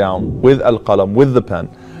everything down with al-qalam, with the pen,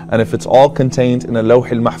 and if it's all contained in a lawh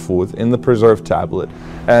al-mahfuz, in the preserved tablet,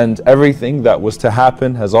 and everything that was to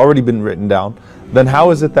happen has already been written down, then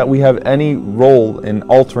how is it that we have any role in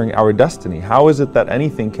altering our destiny? How is it that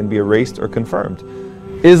anything can be erased or confirmed?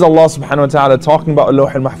 Is Allah subhanahu wa ta'ala talking about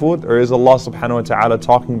al-lawh al-mahfuz, or is Allah subhanahu wa ta'ala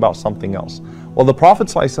talking about something else? Well, the Prophet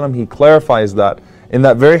ﷺ, he clarifies that in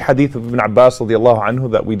that very hadith of Ibn Abbas radiallahu anhu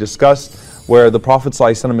that we discussed, where the Prophet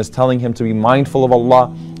ﷺ is telling him to be mindful of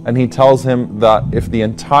Allah, and he tells him that if the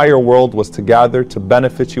entire world was to gather to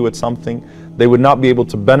benefit you with something, they would not be able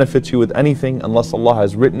to benefit you with anything unless Allah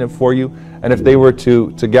has written it for you. And if they were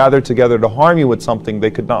to gather together to harm you with something,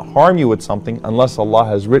 they could not harm you with something unless Allah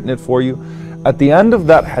has written it for you. At the end of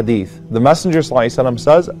that hadith, the Messenger ﷺ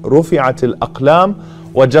says, رُفِعَتِ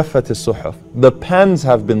الْأَقْلَامِ وَجَفَّتِ الصُّحُفِ. The pens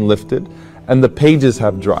have been lifted and the pages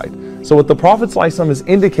have dried. So what the Prophet ﷺ is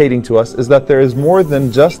indicating to us is that there is more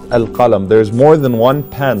than just al-qalam. There's more than one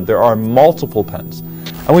pen. There are multiple pens.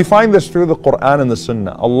 And we find this through the Quran and the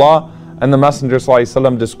Sunnah. Allah and the Messenger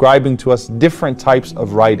ﷺ describing to us different types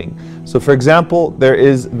of writing. So for example, there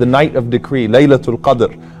is the night of decree, Laylatul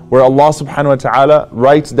Qadr, where Allah subhanahu wa ta'ala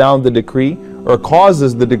writes down the decree or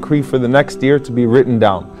causes the decree for the next year to be written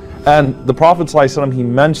down. And the Prophet ﷺ, he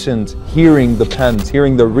mentioned hearing the pens,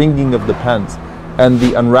 hearing the ringing of the pens and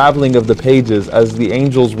the unraveling of the pages as the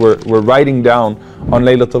angels were writing down on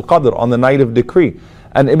Laylatul Qadr, on the night of decree.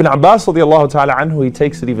 And Ibn Abbas radiallahu ta'ala anhu, he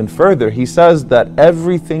takes it even further. He says that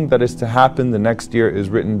everything that is to happen the next year is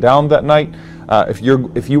written down that night. If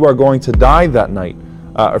you are going to die that night,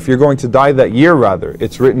 if you're going to die that year rather,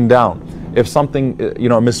 it's written down. If something,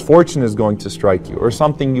 a misfortune is going to strike you, or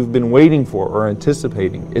something you've been waiting for or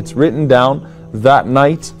anticipating, it's written down that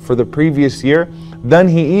night for the previous year. Then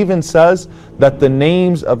he even says that the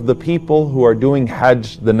names of the people who are doing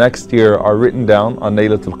Hajj the next year are written down on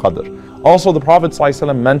Laylatul Qadr. Also, the Prophet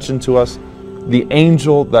ﷺ mentioned to us the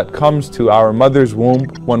angel that comes to our mother's womb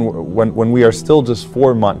when we are still just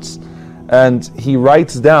 4 months. And he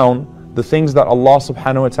writes down the things that Allah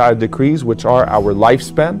subhanahu wa ta'ala decrees, which are our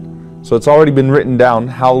lifespan. So it's already been written down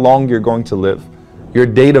how long you're going to live, your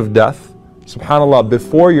date of death. SubhanAllah,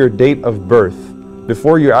 before your date of birth,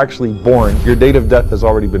 before you're actually born, your date of death has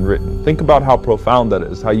already been written. Think about how profound that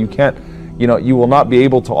is, how you can't, you will not be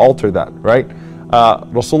able to alter that, right?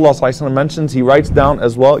 Rasulullah ﷺ mentions, he writes down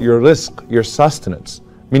as well your rizq, your sustenance,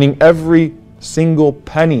 meaning every single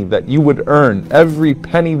penny that you would earn, every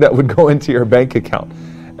penny that would go into your bank account,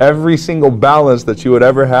 every single balance that you would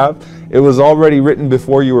ever have, it was already written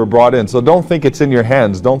before you were brought in. So don't think it's in your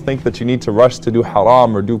hands. Don't think that you need to rush to do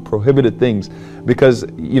haram or do prohibited things because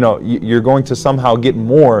you're going to somehow get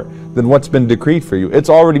more than what's been decreed for you. It's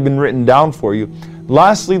already been written down for you.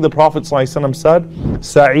 Lastly, the Prophet ﷺ said,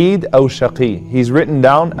 Sa'id aw Shaqi. He's written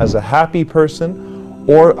down as a happy person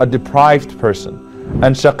or a deprived person.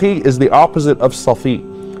 And Shaqi is the opposite of Safi.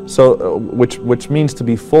 So, which means to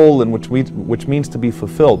be full and which means to be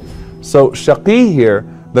fulfilled. So Shaqi here,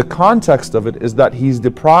 the context of it is that he's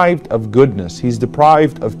deprived of goodness. He's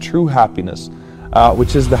deprived of true happiness,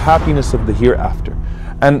 which is the happiness of the hereafter.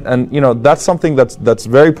 And that's something that's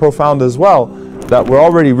very profound as well, that we're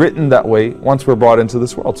already written that way once we're brought into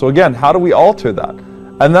this world. So again, how do we alter that?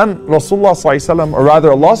 And then Rasulullah ﷺ, or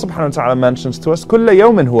rather Allah subhanahu wa ta'ala mentions to us, كُلَّ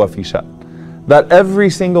يَوْمٍ هُوَ فِي شَأْنٍ. That every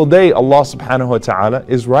single day Allah subhanahu wa ta'ala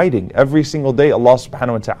is writing. Every single day Allah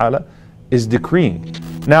subhanahu wa ta'ala is decreeing.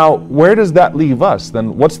 Now, where does that leave us?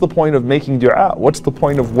 Then what's the point of making dua? What's the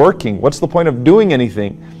point of working? What's the point of doing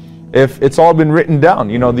anything if it's all been written down?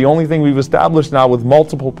 The only thing we've established now with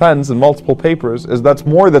multiple pens and multiple papers is that's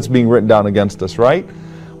more that's being written down against us, right?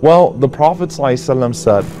 Well, the Prophet ﷺ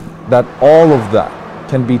said that all of that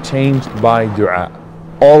can be changed by dua.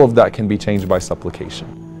 All of that can be changed by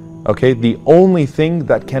supplication. Okay, the only thing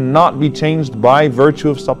that cannot be changed by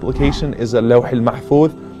virtue of supplication is al-lawh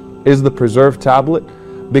al-mahfuz, is the preserved tablet,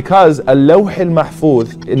 because al-lawh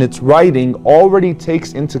al-mahfuz in its writing already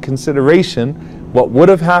takes into consideration what would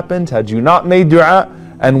have happened had you not made dua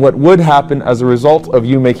and what would happen as a result of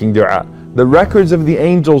you making dua. The records of the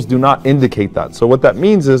angels do not indicate that. So what that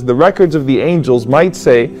means is the records of the angels might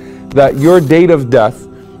say that your date of death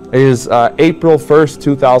is April 1st,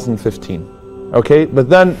 2015. Okay, but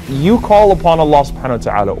then you call upon Allah subhanahu wa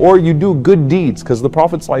ta'ala, or you do good deeds, because the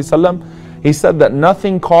Prophet ﷺ, he said that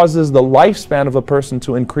nothing causes the lifespan of a person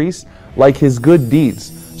to increase like his good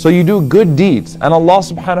deeds. So you do good deeds, and Allah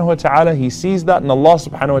subhanahu wa ta'ala, he sees that, and Allah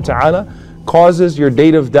subhanahu wa ta'ala causes your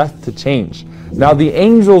date of death to change. Now the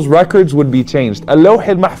angels' records would be changed. Al-Lawh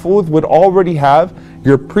al-Mahfuz would already have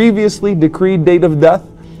your previously decreed date of death,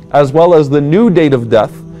 as well as the new date of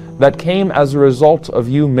death that came as a result of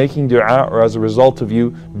you making dua or as a result of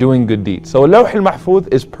you doing good deeds. So Lawh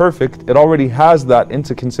al-Mahfuz is perfect. It already has that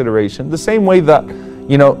into consideration. The same way that,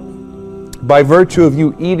 by virtue of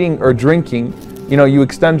you eating or drinking, you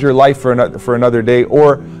extend your life for another day,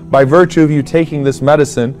 or by virtue of you taking this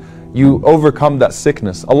medicine, you overcome that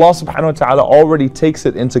sickness. Allah subhanahu wa ta'ala already takes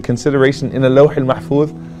it into consideration in Lawh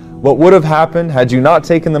al-Mahfuz, what would have happened had you not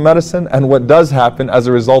taken the medicine, and what does happen as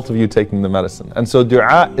a result of you taking the medicine. And so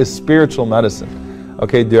dua is spiritual medicine.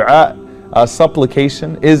 Okay, dua,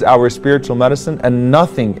 supplication is our spiritual medicine, and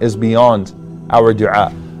nothing is beyond our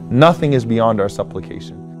dua. Nothing is beyond our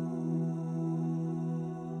supplication.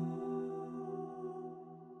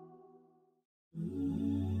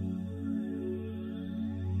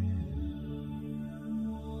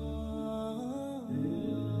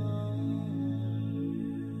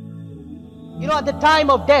 At the time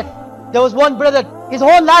of death, there was one brother, his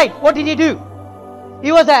whole life, what did he do?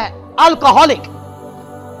 He was an alcoholic.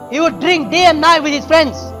 He would drink day and night with his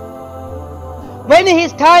friends. When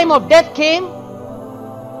his time of death came,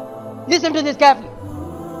 listen to this carefully.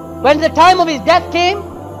 When the time of his death came,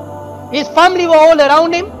 his family were all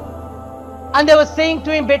around him. And they were saying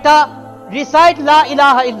to him, Beta, recite La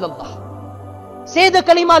ilaha illallah. Say the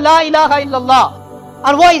kalima La ilaha illallah.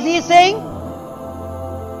 And what is he saying?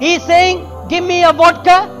 He is saying, give me a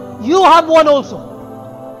vodka, you have one also.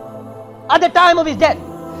 At the time of his death.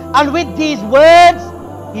 And with these words,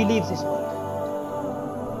 he leaves this world.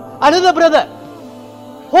 Another brother,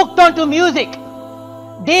 hooked onto music,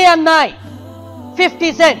 day and night,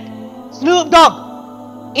 50 Cent, Snoop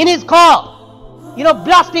Dogg, in his car,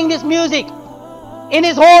 blasting this music, in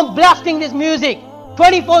his home blasting this music,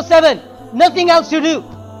 24/7, nothing else to do.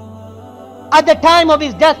 At the time of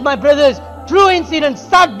his death, my brothers, true incident,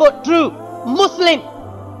 sad but true, Muslim,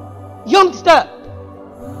 youngster,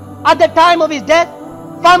 at the time of his death,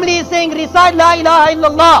 family is saying, recite La ilaha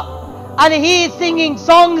illallah, and he is singing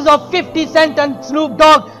songs of 50 Cent and Snoop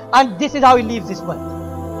Dogg, and this is how he leaves this world.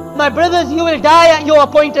 My brothers, you will die at your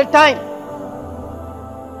appointed time,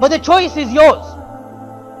 but the choice is yours.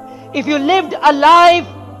 If you lived a life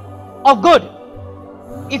of good,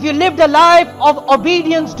 if you lived a life of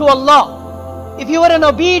obedience to Allah, if you were an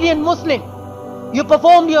obedient Muslim, you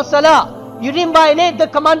performed your salah, you didn't violate the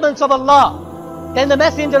commandments of Allah, then the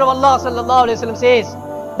Messenger of Allah sallallahu alaihi wasallam says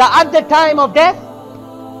that at the time of death,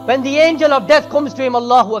 when the angel of death comes to him,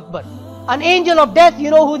 Allahu Akbar. An angel of death, you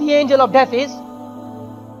know who the angel of death is?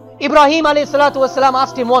 Ibrahim alayhi salatu wasalam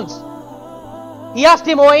asked him once. He asked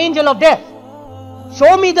him, O angel of death,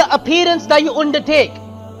 show me the appearance that you undertake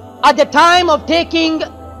at the time of taking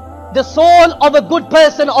the soul of a good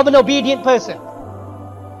person, of an obedient person.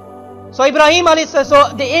 So Ibrahim alayhi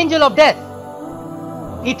salatu, the angel of death,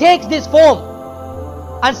 he takes this form,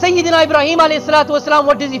 and Sayyidina Ibrahim alayhi salatu wasalam,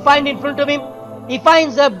 what does he find in front of him? He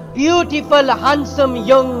finds a beautiful, handsome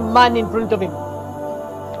young man in front of him.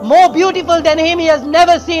 More beautiful than him he has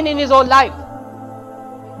never seen in his whole life.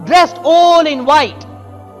 Dressed all in white.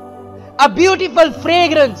 A beautiful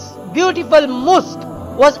fragrance, beautiful musk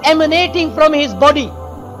was emanating from his body.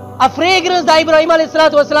 A fragrance that Ibrahim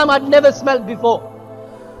ﷺ had never smelled before.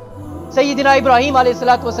 Sayyidina Ibrahim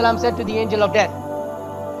ﷺ said to the angel of death,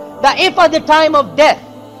 that if at the time of death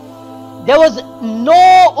there was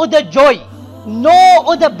no other joy, no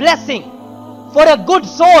other blessing for a good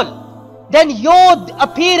soul, then your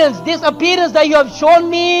appearance, this appearance that you have shown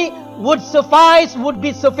me, would suffice, would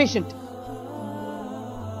be sufficient.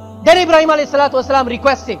 Then Ibrahim ﷺ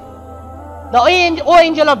requests him, O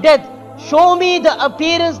angel of death, show me the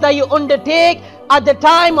appearance that you undertake at the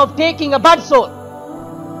time of taking a bad soul.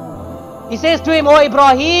 He says to him, O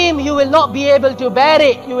Ibrahim, you will not be able to bear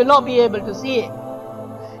it, you will not be able to see it.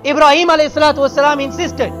 Ibrahim ﷺ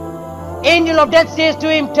insisted. Angel of death says to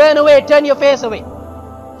him, turn away, turn your face away.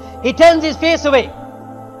 He turns his face away.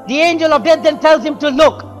 The angel of death then tells him to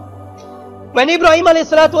look. When Ibrahim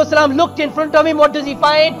ﷺ looked in front of him, what does he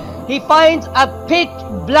find? He finds a pitch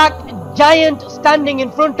black giant standing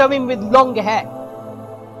in front of him with long hair.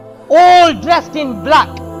 All dressed in black.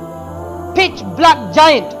 Pitch black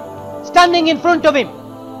giant standing in front of him.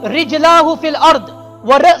 Rijlahu fil ard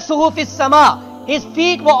wa ra'suhu fis sama. His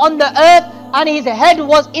feet were on the earth and his head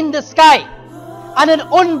was in the sky. And an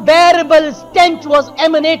unbearable stench was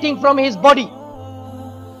emanating from his body.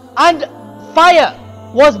 And fire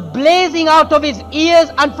was blazing out of his ears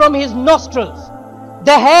and from his nostrils.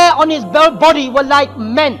 The hair on his body were like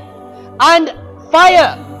men. And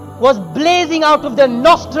fire was blazing out of the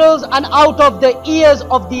nostrils and out of the ears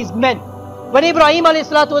of these men. When Ibrahim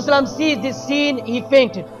ﷺ sees this scene, he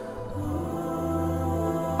fainted.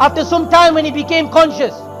 After some time, when he became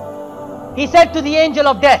conscious, he said to the angel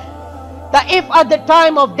of death, that if at the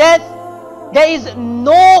time of death there is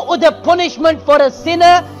no other punishment for a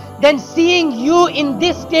sinner, then seeing you in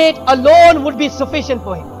this state alone would be sufficient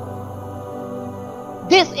for him.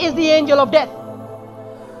 This is the angel of death.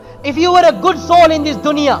 If you were a good soul in this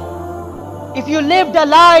dunya, if you lived a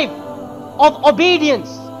life of obedience,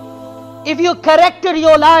 if you corrected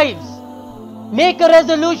your lives, make a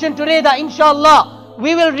resolution today that inshallah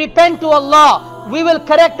we will repent to Allah, we will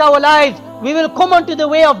correct our lives, we will come onto the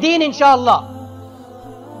way of deen, inshallah.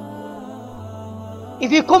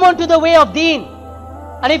 If you come onto the way of deen,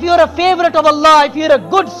 and if you are a favorite of Allah, if you are a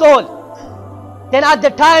good soul, then at the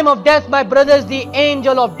time of death, my brothers, the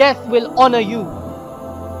angel of death will honor you.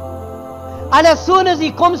 And as soon as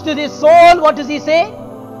he comes to this soul, what does he say?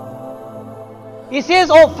 He says,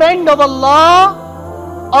 O friend of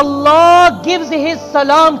Allah, Allah gives his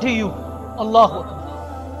salam to you. Allahu Akbar.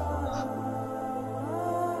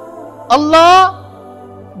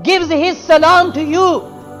 Allah gives his salam to you.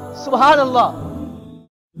 Subhanallah.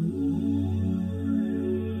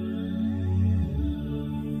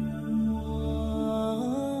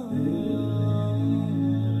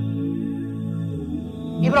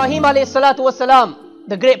 Ibrahim alayhi salatu wasalam,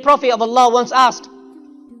 the great prophet of Allah, once asked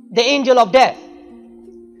the angel of death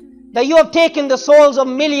that you have taken the souls of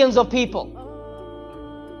millions of people.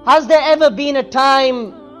 Has there ever been a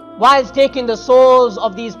time whilst taking the souls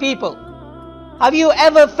of these people, have you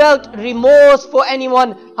ever felt remorse for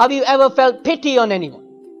anyone? Have you ever felt pity on anyone?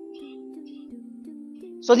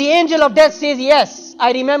 So the angel of death says, yes,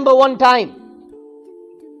 I remember one time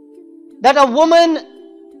that a woman,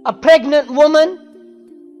 a pregnant woman,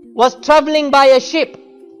 was traveling by a ship,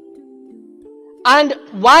 and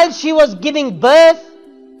while she was giving birth,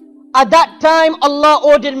 at that time Allah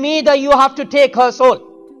ordered me that you have to take her soul.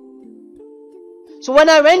 So when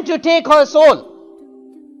I went to take her soul,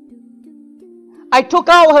 I took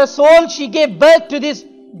out her soul. She gave birth to this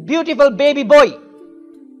beautiful baby boy,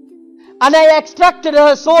 and I extracted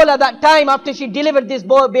her soul at that time after she delivered this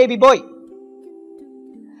baby boy.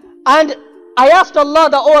 And I asked Allah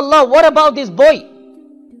that, oh Allah, what about this boy?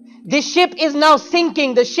 This ship is now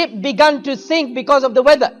sinking. The ship began to sink because of the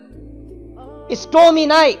weather. It's stormy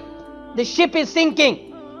night. The ship is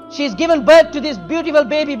sinking. She's given birth to this beautiful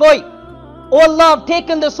baby boy. Oh Allah, I've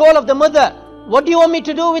taken the soul of the mother. What do you want me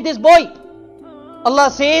to do with this boy?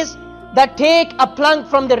 Allah says that take a plank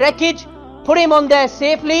from the wreckage, put him on there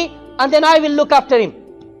safely, and then I will look after him.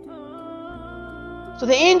 So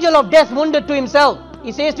the angel of death wondered to himself.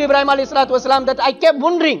 He says to Ibrahim alayhi salatu wasalam that I kept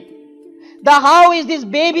wondering that how is this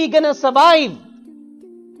baby gonna survive?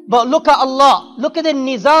 But look at Allah, look at the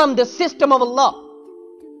nizam, the system of Allah.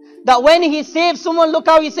 That when He saves someone, look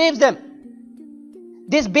how He saves them.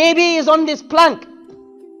 This baby is on this plank,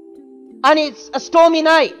 and it's a stormy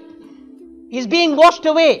night. He's being washed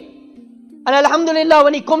away. And alhamdulillah,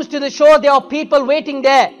 when he comes to the shore, there are people waiting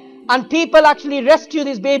there, and people actually rescue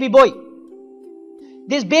this baby boy.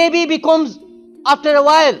 This baby becomes, after a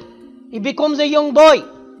while, he becomes a young boy.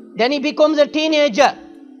 Then he becomes a teenager.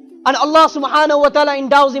 And Allah subhanahu wa ta'ala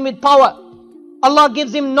endows him with power. Allah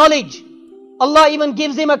gives him knowledge. Allah even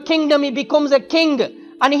gives him a kingdom. He becomes a king.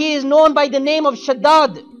 And he is known by the name of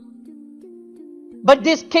Shaddad. But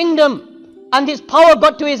this kingdom and this power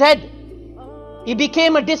got to his head. He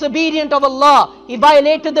became a disobedient of Allah. He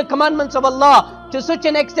violated the commandments of Allah to such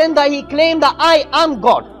an extent that he claimed that I am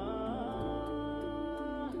God.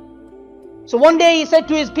 So one day he said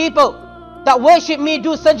to his people that worship me,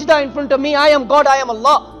 do sajda in front of me, I am God, I am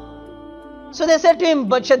Allah. So they said to him,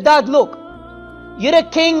 but Shaddad, look, you're a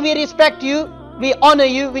king, we respect you, we honor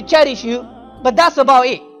you, we cherish you, but that's about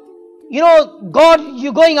it. You know, God,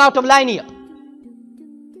 you're going out of line here.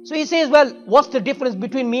 So he says, well, what's the difference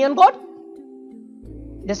between me and God?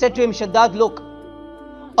 They said to him, Shaddad, look,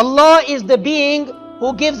 Allah is the being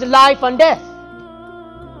who gives life and death.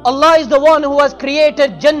 Allah is the one who has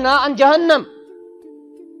created Jannah and Jahannam.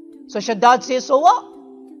 So Shaddad says, so what?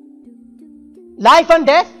 Life and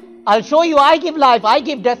death? I'll show you, I give life, I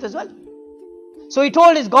give death as well. So he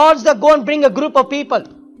told his gods that go and bring a group of people.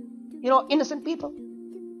 You know, innocent people.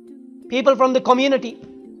 People from the community.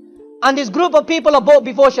 And this group of people are brought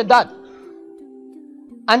before Shaddad.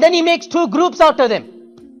 And then he makes two groups out of them.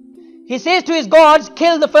 He says to his gods,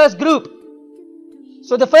 kill the first group.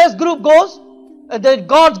 So the first group goes, the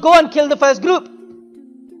gods go and kill the first group.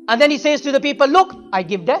 And then he says to the people, look, I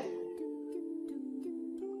give death.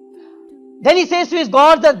 Then he says to his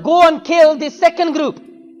gods that go and kill the second group.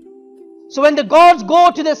 So when the gods go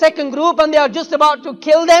to the second group and they are just about to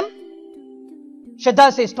kill them,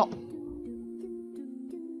 Shaddad says, stop.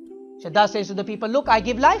 Shaddad says to the people, look, I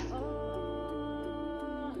give life.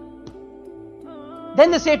 Then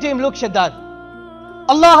they say to him, look, Shaddad,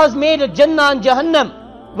 Allah has made a Jannah and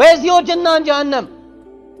Jahannam. Where's your Jannah and Jahannam?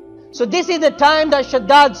 So this is the time that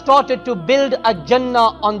Shaddad started to build a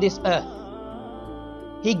Jannah on this earth.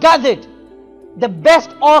 He gathered the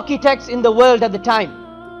best architects in the world at the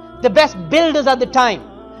time, the best builders at the time,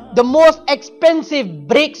 the most expensive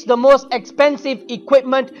bricks, the most expensive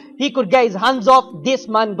equipment he could get his hands off. This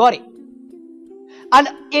man got it. And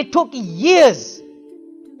it took years.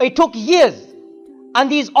 It took years. And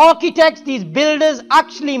these architects, these builders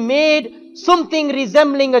actually made something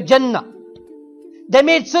resembling a Jannah. They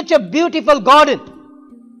made such a beautiful garden.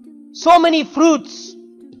 So many fruits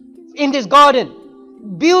in this garden.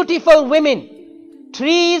 Beautiful women.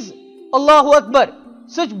 Trees, Allahu Akbar.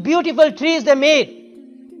 Such beautiful trees they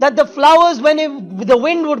made. That the flowers, when the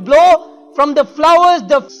wind would blow, from the flowers,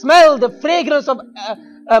 the smell, the fragrance of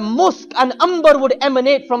musk and amber would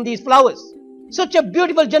emanate from these flowers. Such a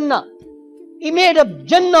beautiful Jannah. He made a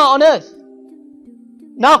Jannah on earth.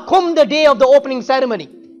 Now come the day of the opening ceremony.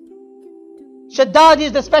 Shaddad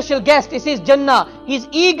is the special guest. It's his Jannah. He's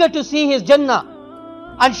eager to see his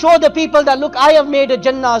Jannah and show the people that, look, I have made a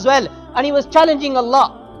Jannah as well. And he was challenging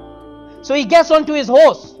Allah. So he gets onto his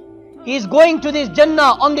horse. He's going to this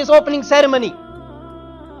Jannah on this opening ceremony.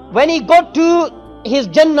 When he got to his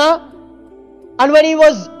Jannah, and when he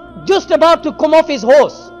was just about to come off his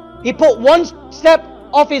horse, he put one step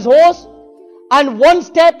off his horse, and one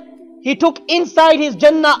step he took inside his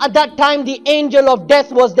Jannah. At that time, the angel of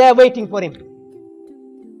death was there waiting for him.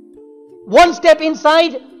 One step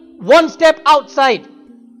inside, one step outside.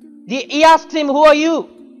 He asks him, who are you?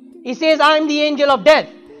 He says, I am the angel of death,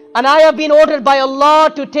 and I have been ordered by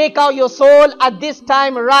Allah to take out your soul at this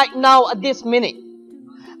time, right now, at this minute.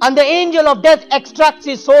 And the angel of death extracts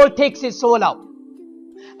his soul, takes his soul out.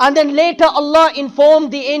 And then later Allah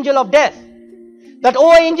informed the angel of death that,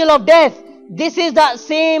 oh angel of death, this is that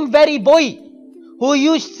same very boy who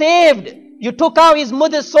you saved. You took out his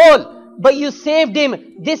mother's soul, but you saved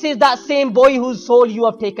him. This is that same boy whose soul you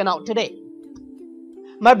have taken out today.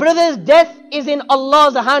 My brothers, death is in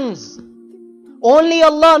Allah's hands. Only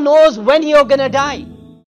Allah knows when you're gonna die.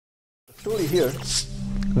 The story here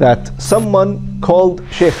that someone called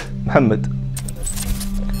Sheikh Muhammad,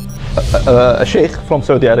 a sheikh from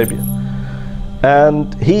Saudi Arabia,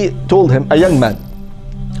 and he told him, a young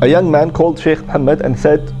man called Sheikh Muhammad and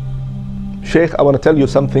said, Sheikh, I want to tell you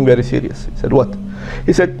something very serious. He said, what?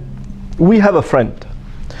 He said, we have a friend,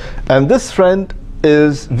 and this friend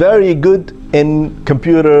is very good in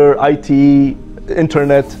computer, IT,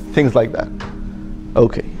 internet, things like that.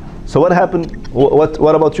 Okay, so what happened?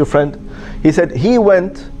 What about your friend? He said he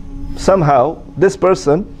went somehow, this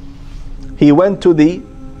person, he went to the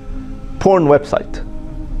porn website,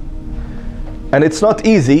 and it's not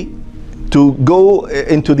easy to go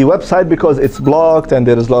into the website because it's blocked and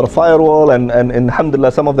there is a lot of firewall, and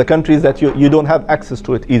alhamdulillah, some of the countries that you don't have access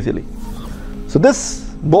to it easily. So this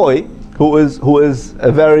boy who is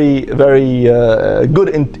a very good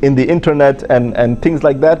in the internet and things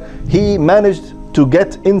like that, he managed to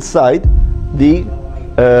get inside the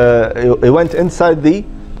he went inside the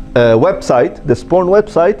website, this porn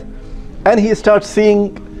website, and he starts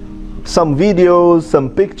seeing some videos, some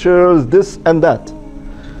pictures, this and that.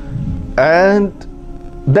 And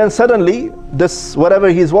then suddenly this whatever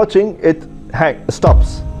he's watching, it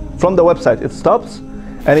stops from the website. It stops,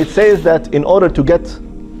 and it says that in order to get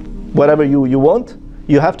whatever you want,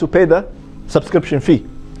 you have to pay the subscription fee.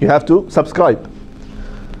 You have to subscribe.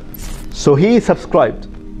 So he subscribed,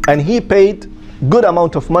 and he paid good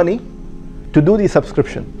amount of money to do the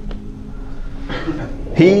subscription.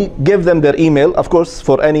 He gave them their email. Of course,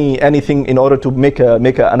 for anything, in order to make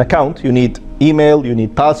an account, you need email, you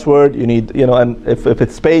need password, you need, and if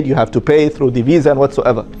it's paid, you have to pay through the Visa and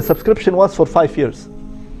whatsoever. The subscription was for 5 years.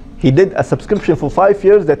 He did a subscription for 5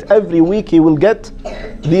 years that every week he will get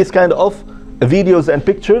these kind of videos and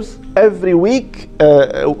pictures every week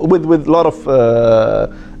with a lot of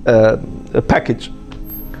package.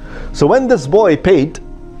 So when this boy paid,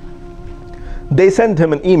 they sent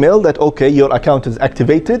him an email that, okay, your account is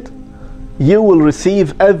activated. You will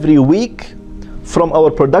receive every week from our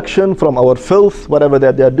production, from our filth, whatever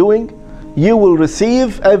that they are doing, you will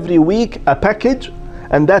receive every week a package,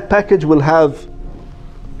 and that package will have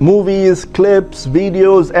movies, clips,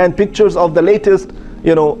 videos, and pictures of the latest,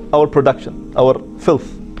 our production, our filth,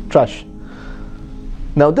 trash.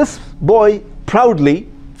 Now this boy, proudly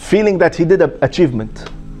feeling that he did an achievement,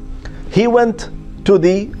 he went to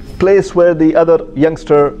the place where the other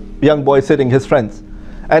young boy sitting, his friends,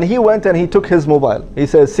 and he went and he took his mobile. He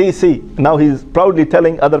says, see, now he's proudly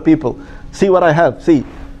telling other people, see what I have, see.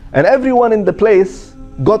 And everyone in the place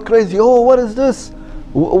got crazy. Oh, what is this?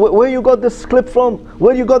 Where you got this clip from?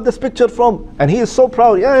 Where you got this picture from? And he is so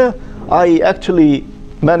proud. Yeah, I actually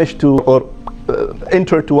managed to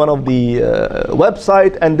enter to one of the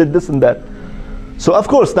website and did this and that. So of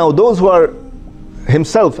course, now those who are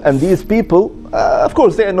himself and these people, of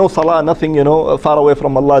course they know salah, nothing, far away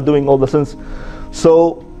from Allah, doing all the sins.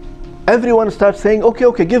 So everyone starts saying,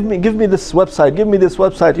 okay, give me this website,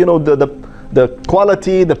 the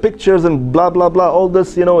quality, the pictures, and blah blah blah, all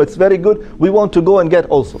this, it's very good. We want to go and get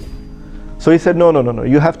also. So he said, no,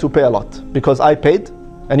 you have to pay a lot, because I paid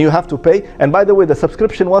and you have to pay. And by the way, the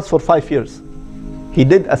subscription was for 5 years. He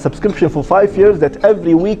did a subscription for 5 years that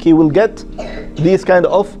every week he will get these kind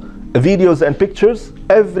of videos and pictures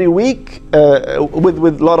every week with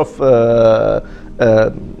a lot of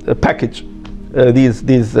package,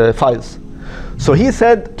 these files. So he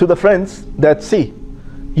said to the friends that, see,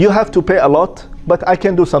 you have to pay a lot, but I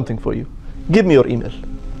can do something for you. Give me your email.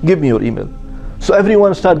 Give me your email. So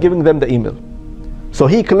everyone started giving them the email. So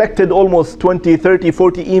he collected almost 20, 30,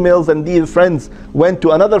 40 emails, and these friends went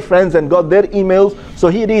to another friends and got their emails. So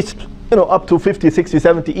he reached, up to 50, 60,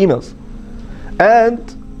 70 emails.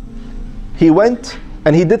 And he went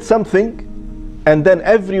and he did something, and then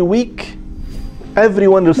every week,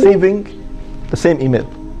 everyone receiving the same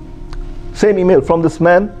email. Same email from this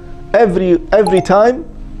man. Every time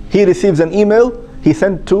he receives an email, he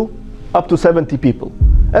sent to up to 70 people.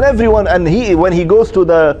 And everyone, and when he goes to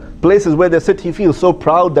the places where they sit, he feels so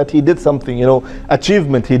proud that he did something, you know,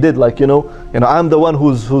 achievement he did, like, you know, I'm the one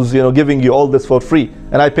who's you know, giving you all this for free,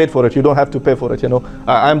 and I paid for it, you don't have to pay for it, you know,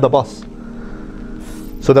 I'm the boss.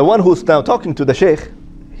 So the one who's now talking to the sheikh,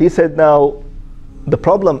 he said, now the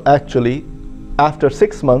problem actually, after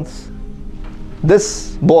 6 months,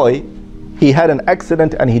 this boy, he had an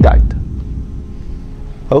accident and he died.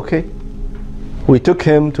 Okay. We took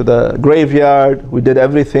him to the graveyard, we did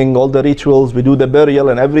everything, all the rituals, we do the burial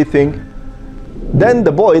and everything. Then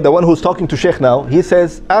the boy, the one who's talking to Sheikh now, he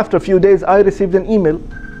says, after a few days I received an email.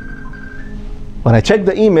 When I checked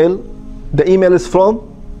the email is from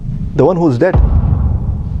the one who's dead.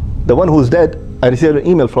 The one who's dead, I received an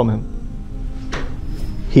email from him.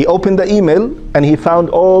 He opened the email and he found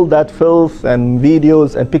all that filth and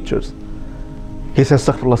videos and pictures. He says,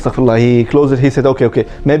 astaghfirullah, astaghfirullah. He closed it. He said, okay,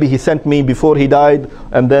 maybe he sent me before he died,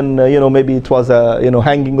 and then you know, maybe it was a, you know,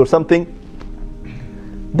 hanging or something.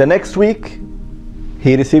 The next week,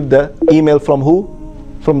 he received the email from who?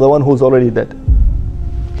 From the one who's already dead.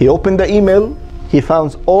 He opened the email. He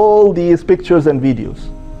found all these pictures and videos.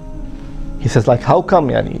 He says, like, how come,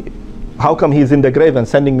 yani? How come he's in the grave and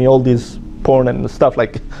sending me all these porn and stuff?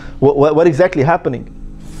 Like, what exactly happening?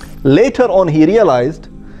 Later on, he realized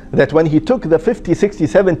that when he took the 50, 60,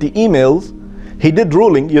 70 emails, he did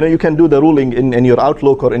ruling. You know, you can do the ruling in your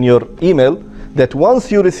Outlook or in your email, that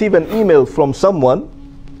once you receive an email from someone,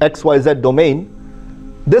 XYZ domain,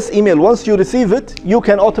 this email, once you receive it, you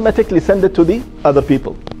can automatically send it to the other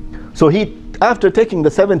people. So he, after taking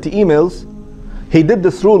the 70 emails, he did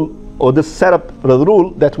this rule, or this setup, the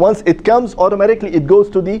rule, that once it comes, automatically it goes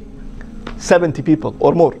to the 70 people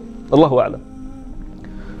or more. Allahu A'lam.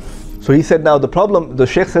 So he said, now the problem, the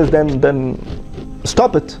Sheikh says, then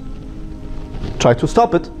stop it. Try to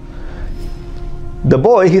stop it. The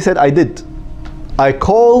boy, he said, I did. I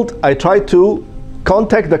tried to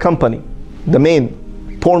contact the company, the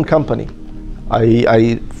main porn company.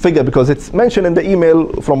 I figured, because it's mentioned in the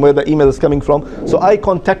email from where the email is coming from, so I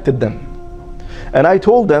contacted them. And I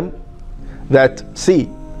told them that, see,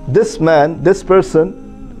 this man, this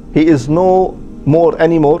person, he is no more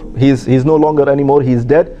anymore, he's no longer anymore, he's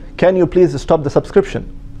dead. Can you please stop the subscription?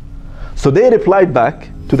 So they replied back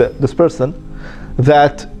to this person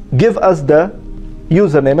that, give us the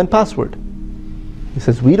username and password. He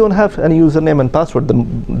says, we don't have any username and password.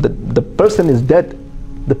 The person is dead.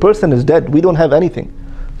 The person is dead. We don't have anything.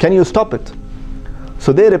 Can you stop it?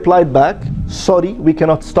 So they replied back, sorry, we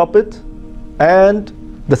cannot stop it, and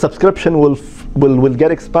the subscription will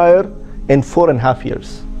get expired in 4.5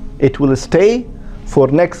 years. It will stay for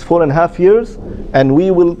next 4.5 years, and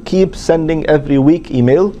we will keep sending every week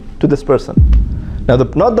email to this person. Now,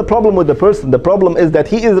 not the problem with the person, the problem is that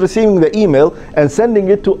he is receiving the email and sending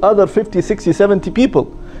it to other 50, 60, 70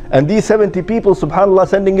 people. And these 70 people, subhanAllah,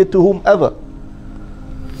 sending it to whomever.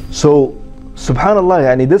 So,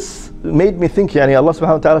 subhanAllah, yani this made me think, yani Allah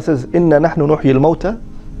subhanahu wa ta'ala says, إِنَّا نَحْنُ نُحْيِي الْمَوْتَى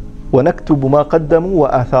وَنَكْتُبُ مَا قَدَّمُوا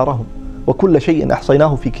وَآثَارَهُم وَكُلَّ شَيْءٍ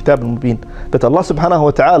أَحْصَيْنَاهُ فِي كِتَابٍ مُبِينٍ. That Allah subhanahu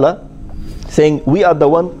wa ta'ala saying, we are the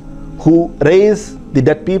one who raise the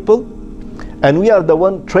dead people, and we are the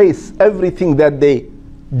one trace everything that they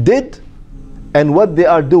did and what they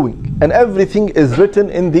are doing, and everything is written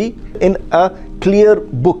in a clear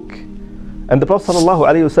book. And the Prophet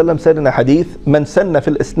ﷺ said in a hadith, "Man sanna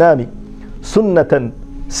fil islami sunnatan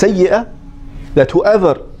sayyi'ah," that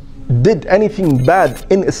whoever did anything bad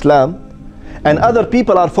in Islam and other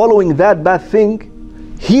people are following that bad thing,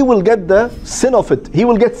 he will get the sin of it. He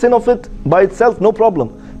will get sin of it by itself, no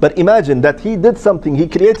problem. But imagine that he did something, he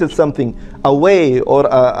created something, a way or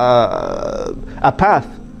a path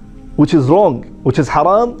which is wrong, which is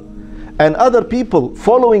haram, and other people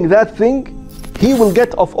following that thing, he will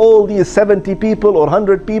get of all these 70 people or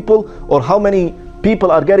 100 people, or how many people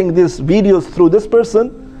are getting these videos through this person,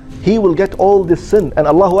 he will get all this sin. And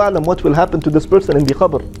Allahu A'lam what will happen to this person in the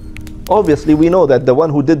qabr. Obviously we know that the one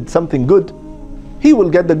who did something good, he will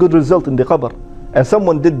get the good result in the qabr. And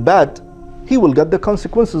someone did bad, he will get the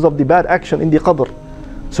consequences of the bad action in the qabr.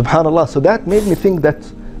 Subhanallah. So that made me think that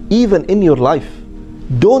even in your life,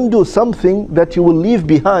 don't do something that you will leave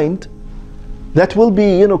behind that will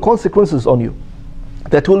be, consequences on you.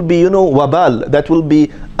 That will be, wabal, that will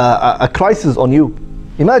be a crisis on you.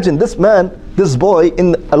 Imagine this man, this boy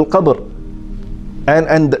in al-qabr,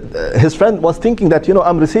 and his friend was thinking that,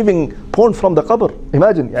 I'm receiving porn from the qabr.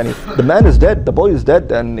 Imagine, the man is dead, the boy is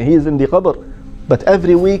dead, and he is in the qabr. but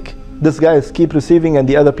every week this guy is keep receiving and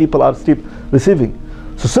the other people are keep receiving.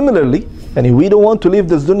 So similarly, and we don't want to leave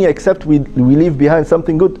this dunya except we leave behind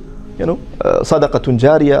something good. You know, Sadaqah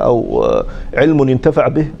Jariyah or علم ينتفع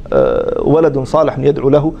به ولد صالح يدعو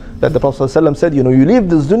له, that the Prophet ﷺ said, you know, you leave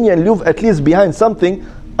this dunya and leave at least behind something,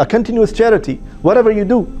 a continuous charity. Whatever you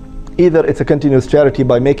do, either it's a continuous charity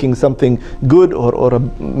by making something good, or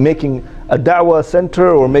making a da'wah center,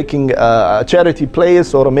 or making a charity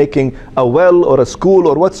place, or making a well or a school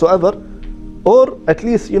or whatsoever, or at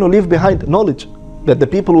least, you know, leave behind knowledge, that the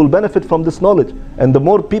people will benefit from this knowledge, and the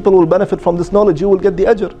more people will benefit from this knowledge, you will get the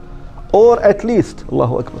ajr. Or at least,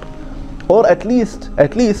 Allahu Akbar, or at least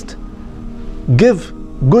give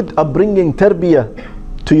good upbringing,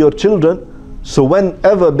 tarbiyah to your children, so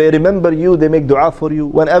whenever they remember you, they make dua for you.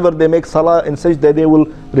 Whenever they make salah in sajda, they will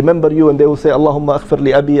remember you and they will say, Allahumma aghfir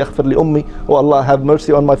li abi, aghfir li ummi, oh Allah, have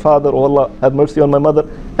mercy on my father, oh Allah, have mercy on my mother,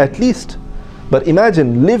 at least. But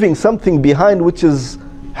imagine leaving something behind which is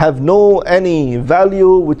have no any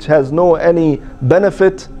value, which has no any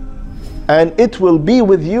benefit, and it will be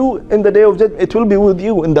with you in the day of judgment. It will be with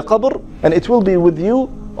you in the qabr, and it will be with you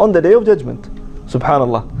on the day of judgment.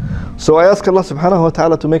 Subhanallah. So I ask Allah subhanahu wa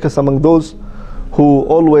ta'ala to make us among those who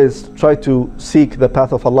always try to seek the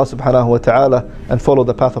path of Allah subhanahu wa ta'ala and follow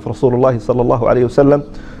the path of Rasulullah sallallahu alayhi wa sallam.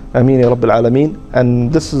 Ameen ya Rabbil Alameen.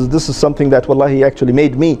 And this is something that wallahi actually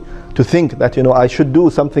made me to think that, you know, I should do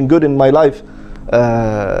something good in my life.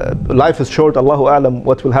 Life is short, Allahu A'lam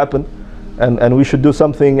what will happen, and we should do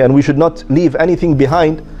something, and we should not leave anything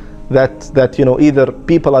behind that you know, either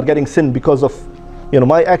people are getting sin because of, you know,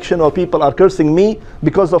 my action, or people are cursing me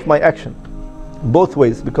because of my action. Both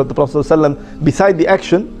ways, because the Prophet ﷺ, beside the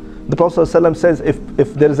action, the Prophet ﷺ says,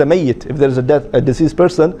 if there is a mayyit, if there is a deceased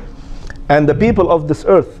person, and the people of this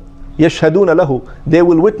earth, yashhaduna lahu, they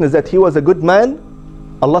will witness that he was a good man,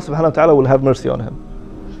 Allah subhanahu wa ta'ala will have mercy on him.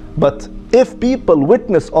 But if people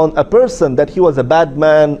witness on a person that he was a bad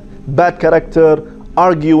man, bad character,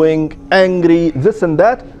 arguing, angry, this and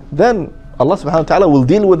that, then Allah subhanahu wa ta'ala will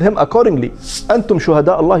deal with him accordingly. Antum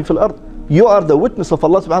shuhada Allahi fil ard. You are the witness of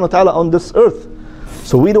Allah subhanahu wa ta'ala on this earth.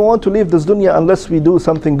 So we don't want to leave this dunya unless we do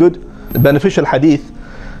something good. The beneficial hadith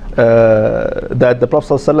that the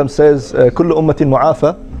Prophet ﷺ says, كل أمة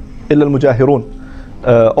معافى إلا المجاهرون.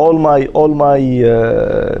 All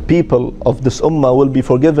my people of this ummah will be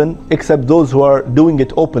forgiven except those who are doing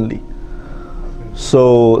it openly.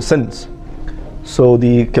 So sins. So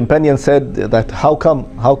the companion said that how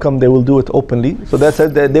come they will do it openly? So they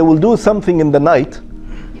said that they will do something in the night,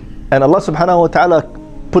 and Allah subhanahu wa ta'ala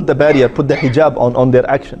put the barrier, put the hijab on their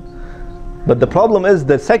action. But the problem is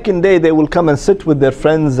the second day they will come and sit with their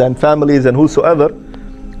friends and families and whosoever,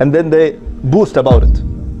 and then they boast about it.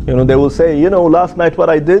 You know, they will say, you know, last night what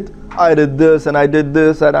I did this and I did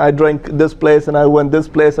this and I drank this place and I went this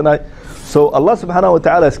place and So Allah subhanahu wa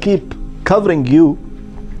ta'ala keep covering you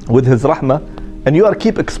with His rahmah, and you are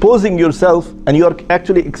keep exposing yourself, and you are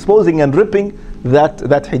actually exposing and ripping that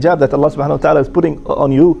hijab that Allah subhanahu wa ta'ala is putting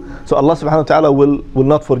on you. So Allah subhanahu wa ta'ala will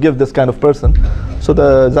not forgive this kind of person. So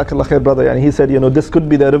the Jazakallah khair brother, and he said, you know, this could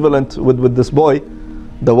be the equivalent with this boy,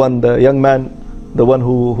 the young man, the one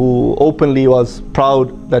who openly was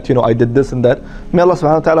proud that, you know, I did this and that. May Allah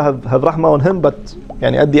subhanahu wa ta'ala have rahmah on him, but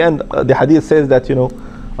at the end the hadith says that, you know,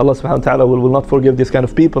 Allah subhanahu wa ta'ala will not forgive this kind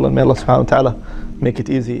of people, and may Allah subhanahu wa ta'ala make it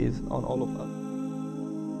easy on all of us.